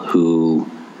well, who,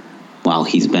 while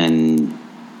he's been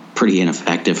pretty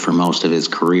ineffective for most of his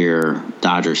career,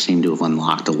 Dodgers seem to have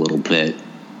unlocked a little bit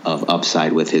of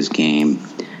upside with his game.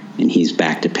 And he's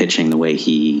back to pitching the way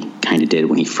he kind of did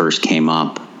when he first came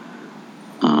up.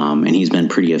 And he's been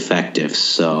pretty effective.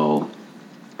 So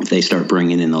if they start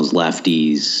bringing in those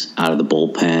lefties out of the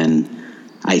bullpen,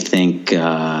 I think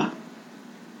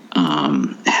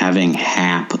having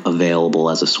Happ available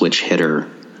as a switch hitter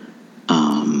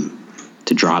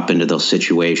to drop into those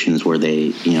situations where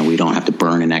we don't have to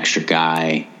burn an extra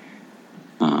guy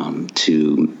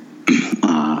to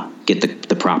get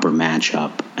the proper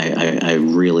matchup. I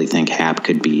really think Happ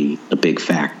could be a big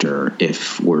factor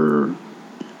if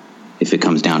it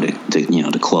comes down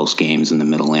to close games in the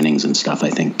middle innings and stuff. I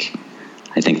think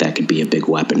that could be a big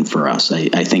weapon for us.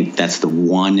 I think that's the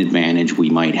one advantage we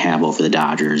might have over the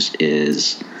Dodgers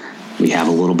is we have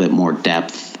a little bit more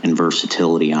depth and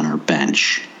versatility on our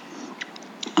bench,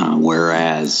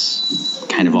 whereas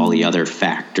kind of all the other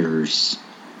factors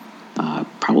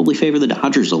probably favor the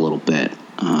Dodgers a little bit.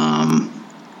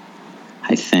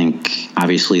 I think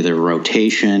obviously their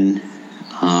rotation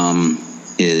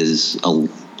is a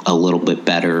little bit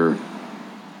better,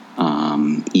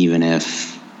 even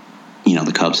if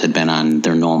the Cubs had been on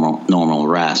their normal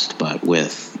rest. But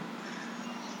with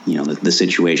the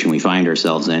situation we find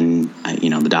ourselves in,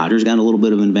 the Dodgers got a little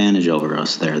bit of an advantage over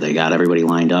us there. They got everybody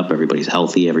lined up, everybody's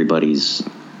healthy, everybody's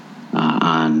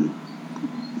on,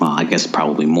 well, I guess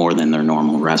probably more than their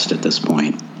normal rest at this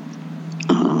point.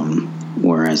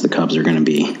 Whereas the Cubs are going to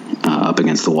be up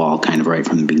against the wall kind of right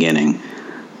from the beginning.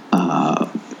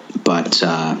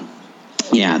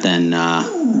 Then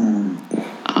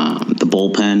the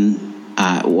bullpen,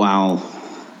 while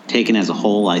taken as a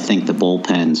whole, I think the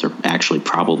bullpens are actually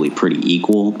probably pretty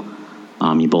equal.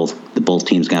 Both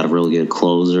teams got a really good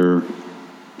closer,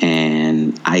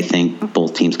 and I think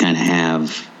both teams kind of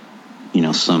have,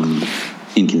 some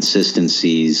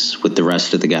inconsistencies with the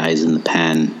rest of the guys in the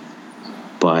pen,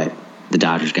 but the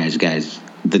Dodgers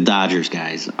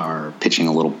guys are pitching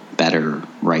a little better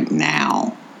right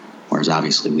now, whereas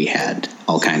obviously we had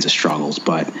all kinds of struggles.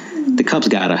 But the Cubs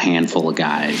got a handful of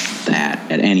guys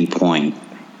that at any point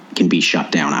can be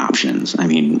shutdown options. I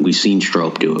mean, we've seen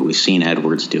Strop do it. We've seen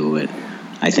Edwards do it.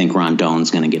 I think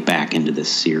Rondon's going to get back into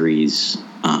this series.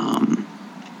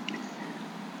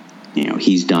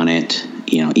 He's done it.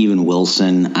 Even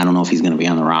Wilson, I don't know if he's going to be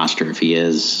on the roster. If he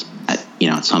is,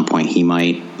 at some point he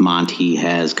might. Monty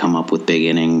has come up with big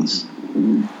innings.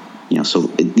 So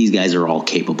these guys are all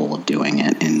capable of doing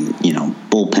it. And,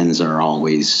 bullpens are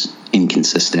always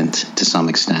inconsistent to some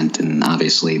extent. And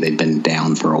obviously they've been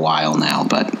down for a while now.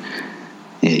 But,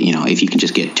 if you can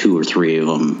just get two or three of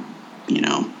them,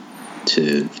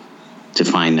 to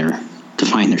find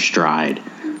their stride,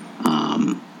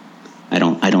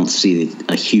 I don't see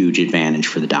a huge advantage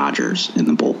for the Dodgers in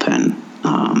the bullpen.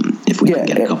 If we can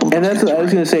get a couple of and that's what I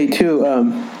was going to say, too.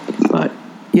 But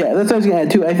yeah, that's what I was going to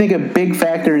add, too. I think a big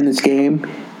factor in this game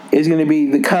is going to be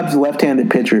the Cubs' left-handed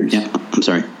pitchers. yeah, I'm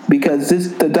sorry. Because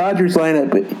the Dodgers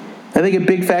lineup, I think a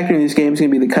big factor in this game is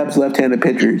going to be the Cubs' left-handed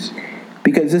pitchers.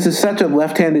 Because this is such a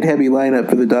left-handed heavy lineup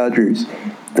for the Dodgers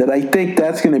that I think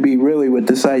that's going to be really what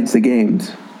decides the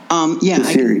games. Yeah, the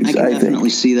series, I can definitely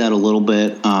see that a little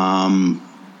bit.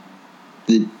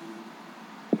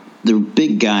 The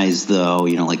big guys, though,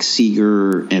 like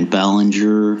Seager and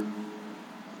Bellinger,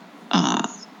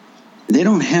 they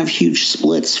don't have huge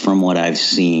splits from what I've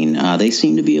seen. They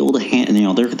seem to be able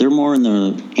to they're more in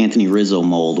the Anthony Rizzo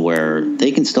mold where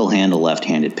they can still handle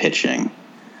left-handed pitching.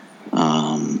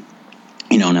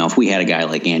 Now if we had a guy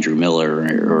like Andrew Miller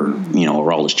or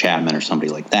Aroldis Chapman or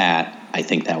somebody like that, I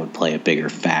think that would play a bigger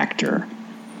factor.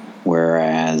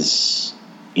 Whereas,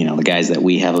 the guys that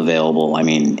we have available,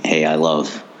 I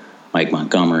love Mike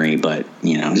Montgomery, but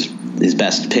his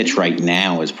best pitch right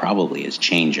now is probably his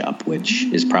changeup, which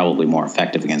is probably more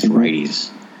effective against righties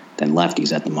than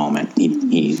lefties at the moment.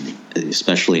 He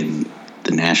especially in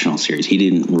the National Series, he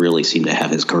didn't really seem to have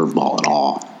his curveball at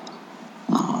all.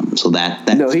 So that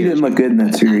no, he didn't look good in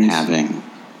that series.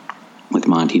 With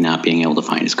Monty not being able to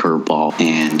find his curveball,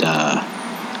 and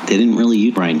they didn't really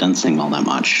use Brian Dunsing all that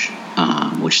much,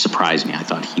 which surprised me. I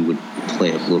thought he would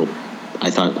play a little.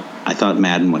 I thought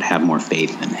Madden would have more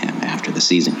faith in him after the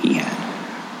season he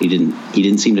had. He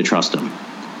didn't seem to trust him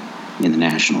in the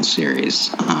National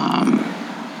Series.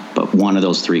 But one of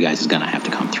those three guys is going to have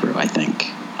to come through, I think,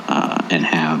 and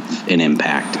have an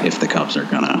impact if the Cubs are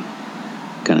gonna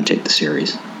take the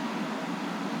series.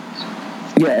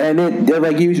 Yeah, and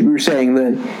like you were saying,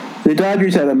 the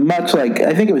Dodgers had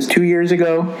I think it was 2 years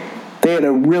ago, they had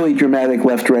a really dramatic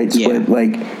left-right split. Yeah.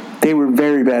 Like, they were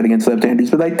very bad against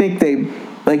left-handers, but I think they,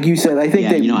 like you said,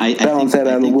 they balanced that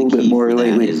out a little bit more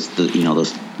lately. Is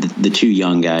the two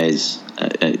young guys,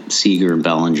 Seager and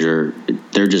Bellinger,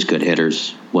 they're just good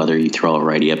hitters, whether you throw a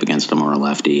righty up against them or a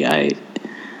lefty.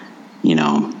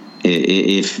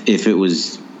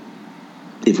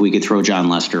 If we could throw John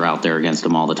Lester out there against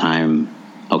them all the time,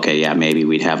 okay, yeah, maybe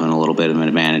we'd have a little bit of an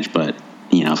advantage. But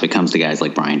if it comes to guys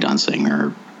like Brian Dunsing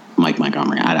or Mike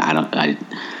Montgomery,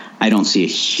 I don't see a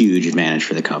huge advantage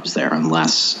for the Cubs there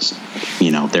unless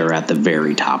they're at the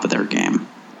very top of their game.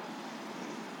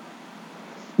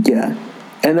 Yeah,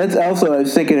 and that's also, I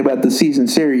was thinking about the season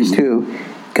series too,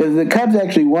 because the Cubs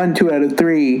actually won 2 out of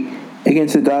 3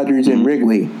 against the Dodgers in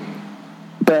Wrigley.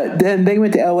 But then they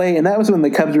went to L.A., and that was when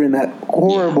the Cubs were in that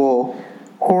horrible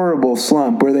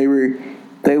slump where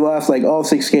they lost like all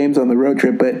 6 games on the road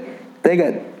trip, but they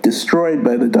got destroyed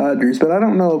by the Dodgers. But I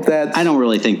don't know if that's... I don't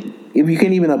really think... If you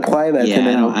can even apply that to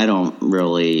now. I don't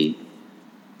really...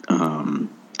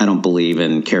 I don't believe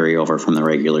in carryover from the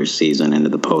regular season into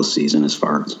the postseason as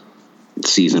far as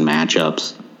season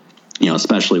matchups,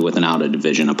 especially with an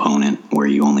out-of-division opponent where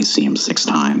you only see them 6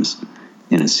 times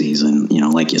in a season.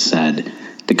 Like you said,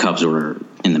 the Cubs were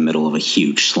in the middle of a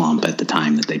huge slump at the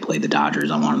time that they played the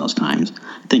Dodgers on one of those times.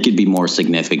 I think it'd be more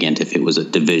significant if it was a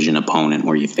division opponent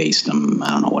where you faced them,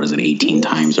 18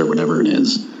 times or whatever it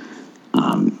is.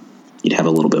 You'd have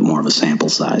a little bit more of a sample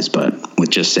size, but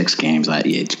with just 6 games,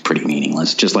 it's pretty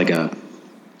meaningless. Just like and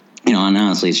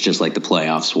honestly, it's just like the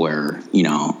playoffs where,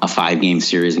 a 5-game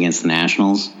series against the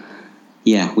Nationals.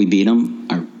 Yeah, we beat them.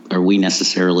 Are we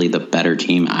necessarily the better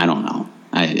team? I don't know.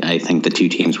 I think the two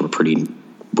teams were pretty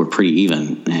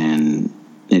even, and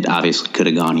it obviously could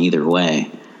have gone either way.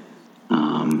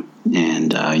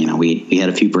 We had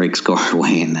a few breaks go our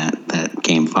way in that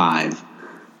game 5,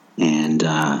 and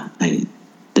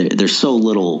there's so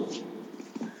little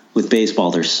with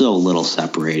baseball. There's so little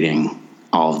separating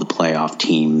all of the playoff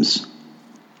teams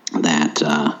that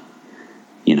I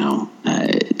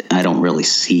don't really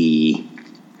see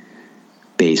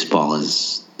baseball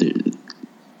as.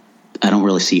 I don't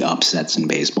really see upsets in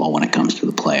baseball when it comes to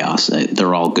the playoffs.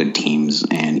 They're all good teams,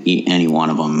 and any one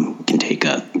of them can take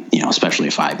especially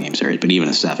a 5-game series, but even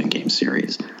a 7-game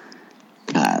series.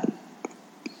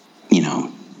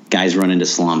 Guys run into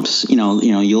slumps.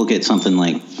 You look at something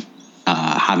like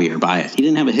Javier Baez. He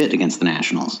didn't have a hit against the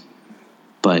Nationals,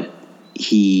 but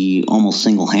he almost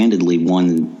single-handedly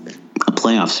won a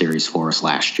playoff series for us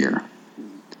last year.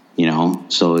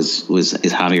 So is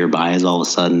Javier Baez all of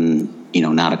a sudden,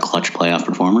 not a clutch playoff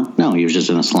performer? No, he was just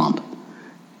in a slump.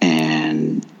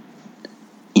 And,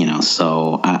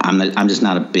 so I'm just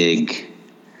not a big,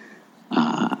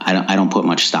 I don't put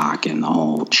much stock in the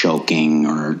whole choking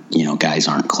or, guys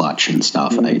aren't clutch and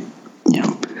stuff.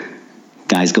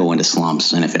 Guys go into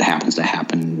slumps, and if it happens to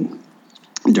happen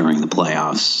during the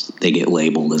playoffs, they get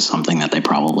labeled as something that they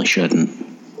probably shouldn't.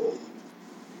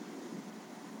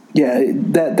 Yeah,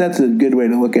 that's a good way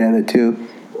to look at it too.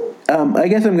 I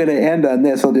guess I'm going to end on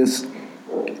this.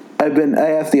 I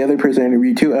asked the other person I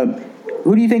interviewed too.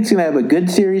 Who do you think's going to have a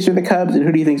good series for the Cubs, and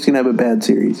who do you think's going to have a bad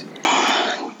series?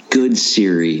 Good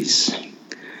series.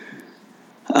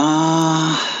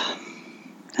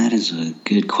 That is a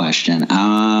good question.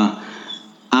 I'm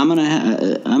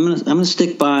gonna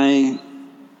stick by.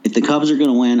 If the Cubs are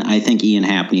going to win, I think Ian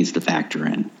Happ needs to factor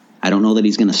in. I don't know that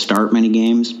he's going to start many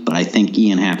games, but I think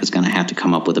Ian Happ is going to have to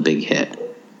come up with a big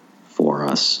hit for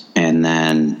us. And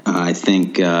then I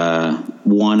think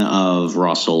one of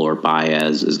Russell or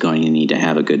Baez is going to need to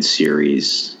have a good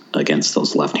series against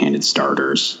those left-handed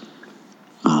starters.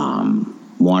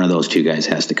 One of those two guys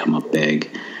has to come up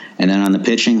big. And then on the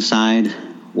pitching side,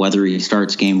 whether he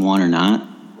starts game one or not,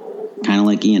 kind of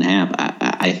like Ian Happ,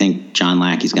 I think John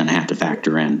Lackey's going to have to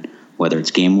factor in, whether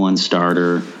it's game one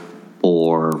starter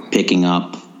or picking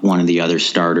up one of the other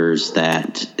starters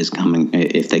that is coming,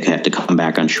 if they have to come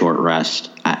back on short rest.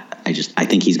 I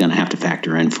think he's going to have to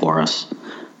factor in for us,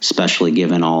 especially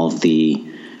given all of the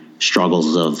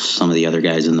struggles of some of the other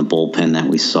guys in the bullpen that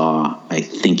we saw. I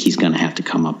think he's going to have to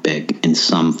come up big in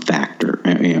some factor,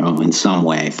 in some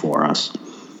way for us.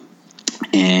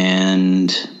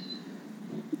 And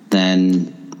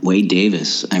then Wade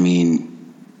Davis, I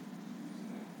mean,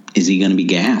 is he going to be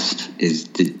gassed?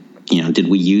 Did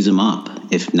we use him up?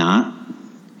 If not,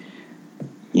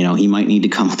 he might need to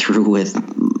come through with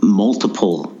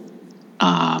multiple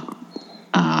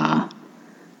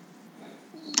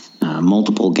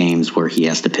games where he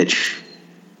has to pitch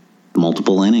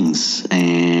multiple innings.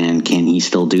 And can he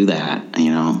still do that?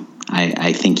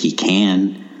 I think he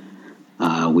can.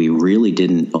 We really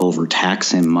didn't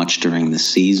overtax him much during the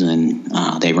season.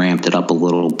 They ramped it up a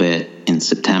little bit in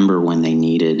September when they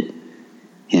needed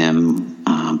him.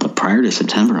 But prior to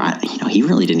September, he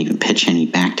really didn't even pitch any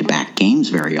back-to-back games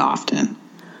very often.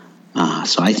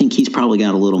 So I think he's probably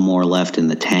got a little more left in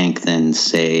the tank than,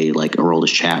 say, like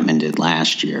Aroldis Chapman did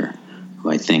last year, who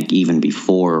I think even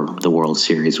before the World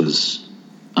Series was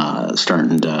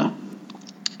starting to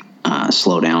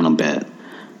slow down a bit.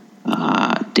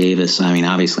 Davis, I mean,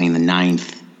 obviously in the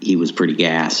ninth, he was pretty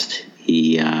gassed.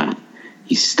 He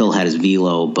still had his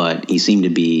velo, but he seemed to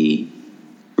be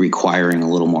requiring a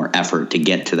little more effort to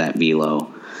get to that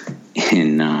velo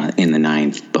in the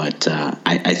ninth. But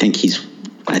I think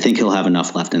he'll have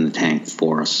enough left in the tank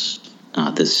for us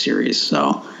this series.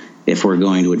 So if we're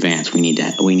going to advance, we need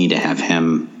to have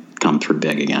him come through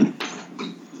big again.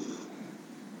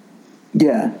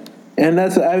 Yeah, and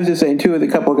I was just saying too, with a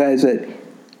couple guys that,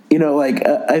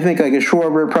 I think like a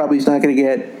Schwarber probably is not going to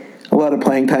get a lot of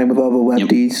playing time with all the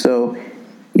lefties. Yep. So,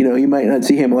 you might not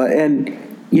see him a lot. And,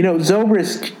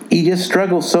 Zobrist, he just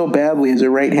struggles so badly as a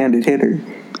right-handed hitter.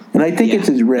 And I think it's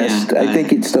his wrist. I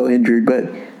think it's still injured, but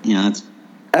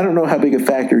I don't know how big a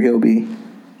factor he'll be.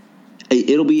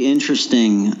 It'll be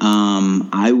interesting.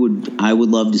 I would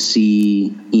love to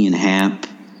see Ian Happ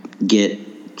get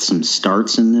some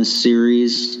starts in this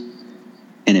series.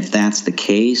 And if that's the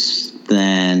case,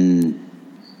 then,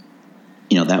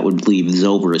 that would leave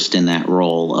Zobrist in that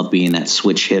role of being that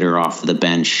switch hitter off the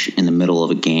bench in the middle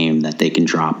of a game that they can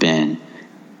drop in.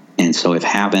 And so if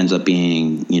Happ ends up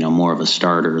being, more of a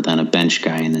starter than a bench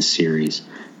guy in this series,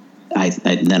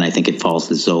 then I think it falls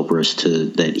to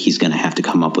Zobrist that he's going to have to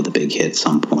come up with a big hit at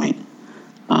some point.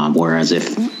 Whereas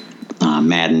if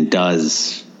Madden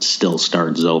does still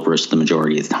start Zobrist the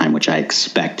majority of the time, which I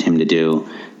expect him to do,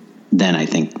 then I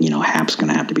think, Happ's going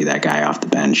to have to be that guy off the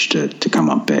bench to come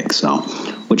up big. So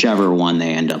whichever one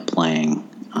they end up playing,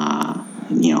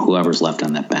 whoever's left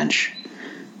on that bench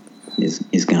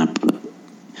is going to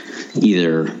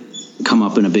either come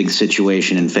up in a big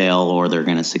situation and fail, or they're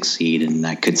going to succeed, and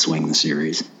that could swing the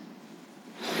series.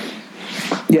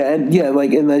 Yeah,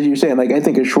 and as you're saying, I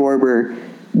think a Schwarber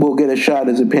will get a shot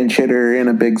as a pinch hitter in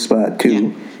a big spot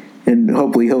too, and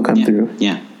hopefully he'll come through.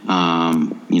 Yeah,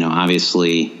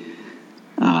 obviously,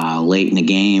 late in the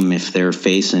game, if they're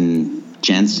facing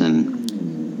Jensen,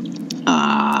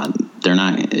 they're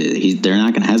not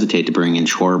going to hesitate to bring in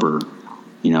Schwarber.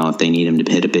 If they need him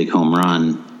to hit a big home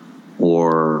run,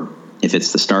 or if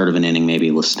it's the start of an inning,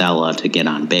 maybe La Stella to get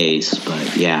on base.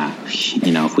 But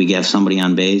if we get somebody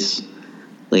on base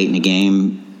late in the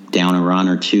game, down a run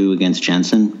or two against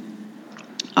Jensen,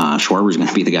 Schwarber's going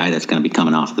to be the guy that's going to be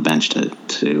coming off the bench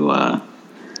to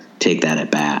take that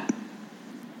at bat.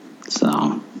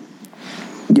 So,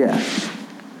 yeah.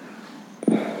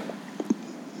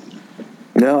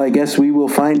 Well, I guess we will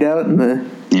find out in the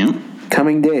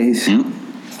coming days. Yeah.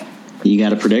 You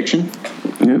got a prediction?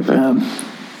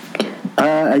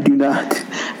 I do not.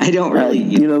 I don't really.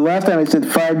 Last time I said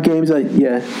 5 games. I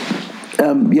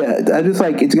just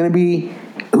it's going to be.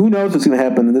 Who knows what's going to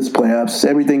happen in this playoffs?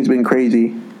 Everything's been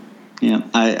crazy. Yeah,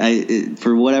 I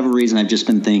for whatever reason, I've just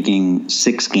been thinking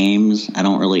 6 games. I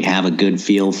don't really have a good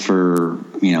feel for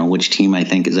which team I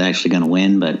think is actually going to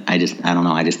win, but I don't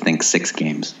know. I just think 6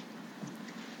 games.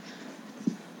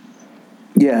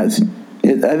 Yeah, I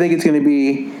think it's going to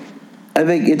be. I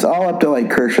think it's all up to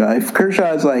Kershaw. If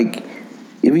Kershaw is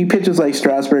if he pitches like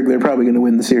Strasburg, they're probably going to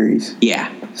win the series.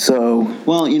 Yeah. So.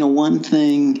 Well, one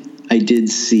thing I did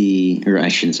see, or I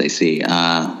shouldn't say see.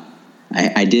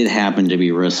 I did happen to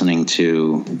be listening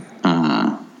to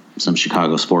some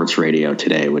Chicago sports radio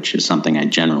today, which is something I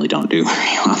generally don't do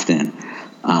very often.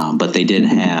 But they did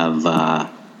have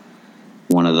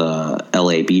one of the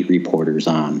LA beat reporters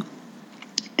on,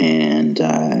 and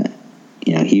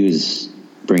he was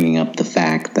bringing up the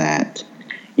fact that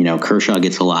Kershaw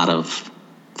gets a lot of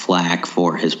flack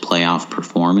for his playoff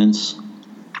performance,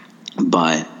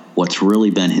 but what's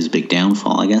really been his big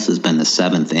downfall, I guess, has been the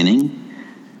 7th inning.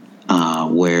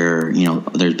 Where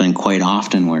there's been quite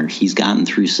often where he's gotten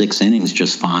through 6 innings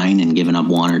just fine and given up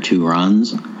 1 or 2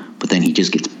 runs, but then he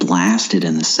just gets blasted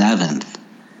in the 7th.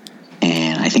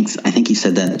 And I think he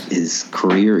said that his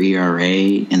career ERA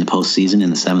in the postseason in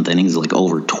the 7th inning is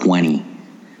over 20,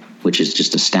 which is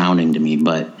just astounding to me.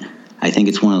 But I think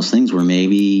it's one of those things where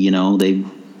maybe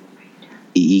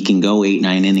he can go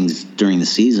 8-9 innings during the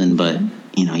season, but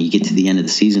you get to the end of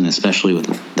the season, especially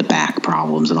with the back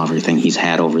problems and everything he's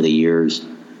had over the years.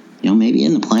 Maybe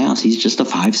in the playoffs he's just a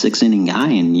 5-6 inning guy,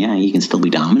 and he can still be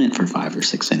dominant for 5 or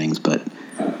 6 innings. But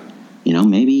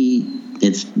maybe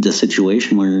it's the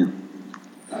situation where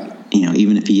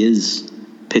even if he is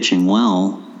pitching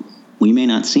well, we may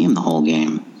not see him the whole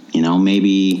game.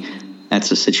 Maybe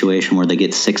that's a situation where they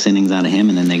get 6 innings out of him,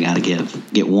 and then they got to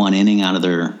get 1 inning out of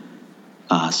their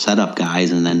setup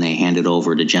guys, and then they hand it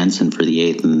over to Jensen for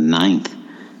the 8th and the 9th.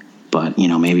 But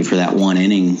maybe for that 1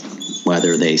 inning,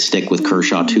 whether they stick with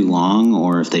Kershaw too long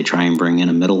or if they try and bring in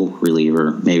a middle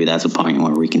reliever, maybe that's a point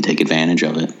where we can take advantage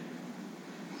of it.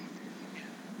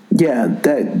 Yeah,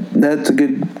 that's a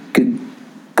good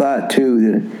thought too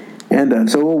to end on.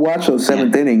 So we'll watch those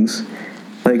 7th innings,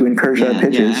 when Kershaw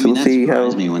pitches. I mean, we'll see how. That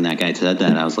surprised me when that guy said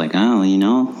that. I was like,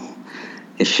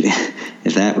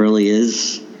 if that really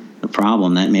is the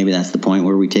problem, that maybe that's the point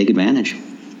where we take advantage.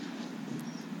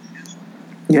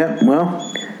 Yeah,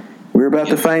 well, we're about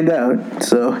to find out.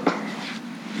 So,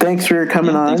 thanks for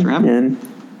coming on. Thanks for having me.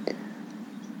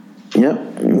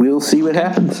 And we'll see what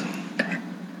happens.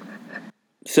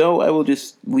 So I will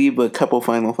just leave a couple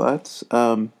final thoughts.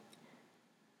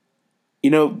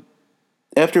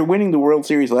 After winning the World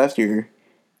Series last year,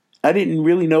 I didn't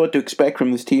really know what to expect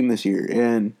from this team this year,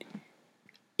 and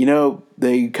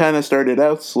they kind of started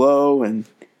out slow, and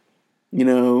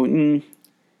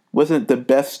wasn't the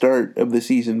best start of the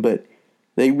season, but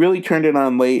they really turned it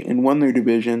on late and won their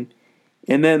division.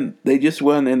 And then they just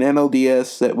won an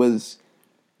NLDS that was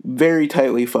very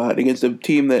tightly fought against a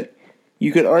team that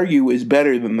you could argue is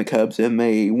better than the Cubs, and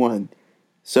they won.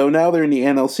 So now they're in the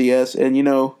NLCS, and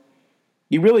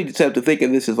you really just have to think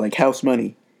of this as house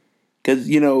money. Because,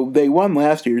 they won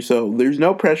last year, so there's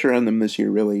no pressure on them this year,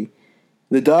 really.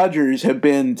 The Dodgers have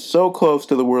been so close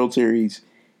to the World Series,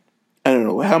 I don't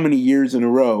know how many years in a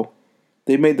row.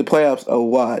 They've made the playoffs a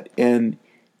lot, and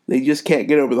they just can't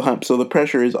get over the hump, so the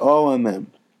pressure is all on them.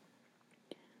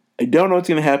 I don't know what's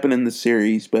going to happen in this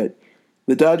series, but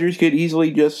the Dodgers could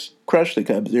easily just crush the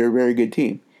Cubs. They're a very good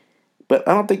team. But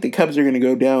I don't think the Cubs are going to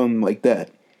go down like that.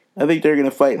 I think they're going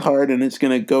to fight hard, and it's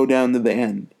going to go down to the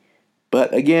end.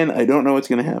 But again, I don't know what's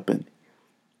going to happen.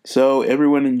 So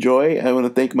everyone enjoy. I want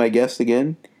to thank my guests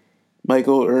again,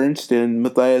 Michael Ernst and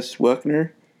Matthias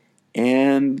Wöckner.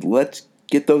 And let's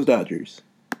get those Dodgers.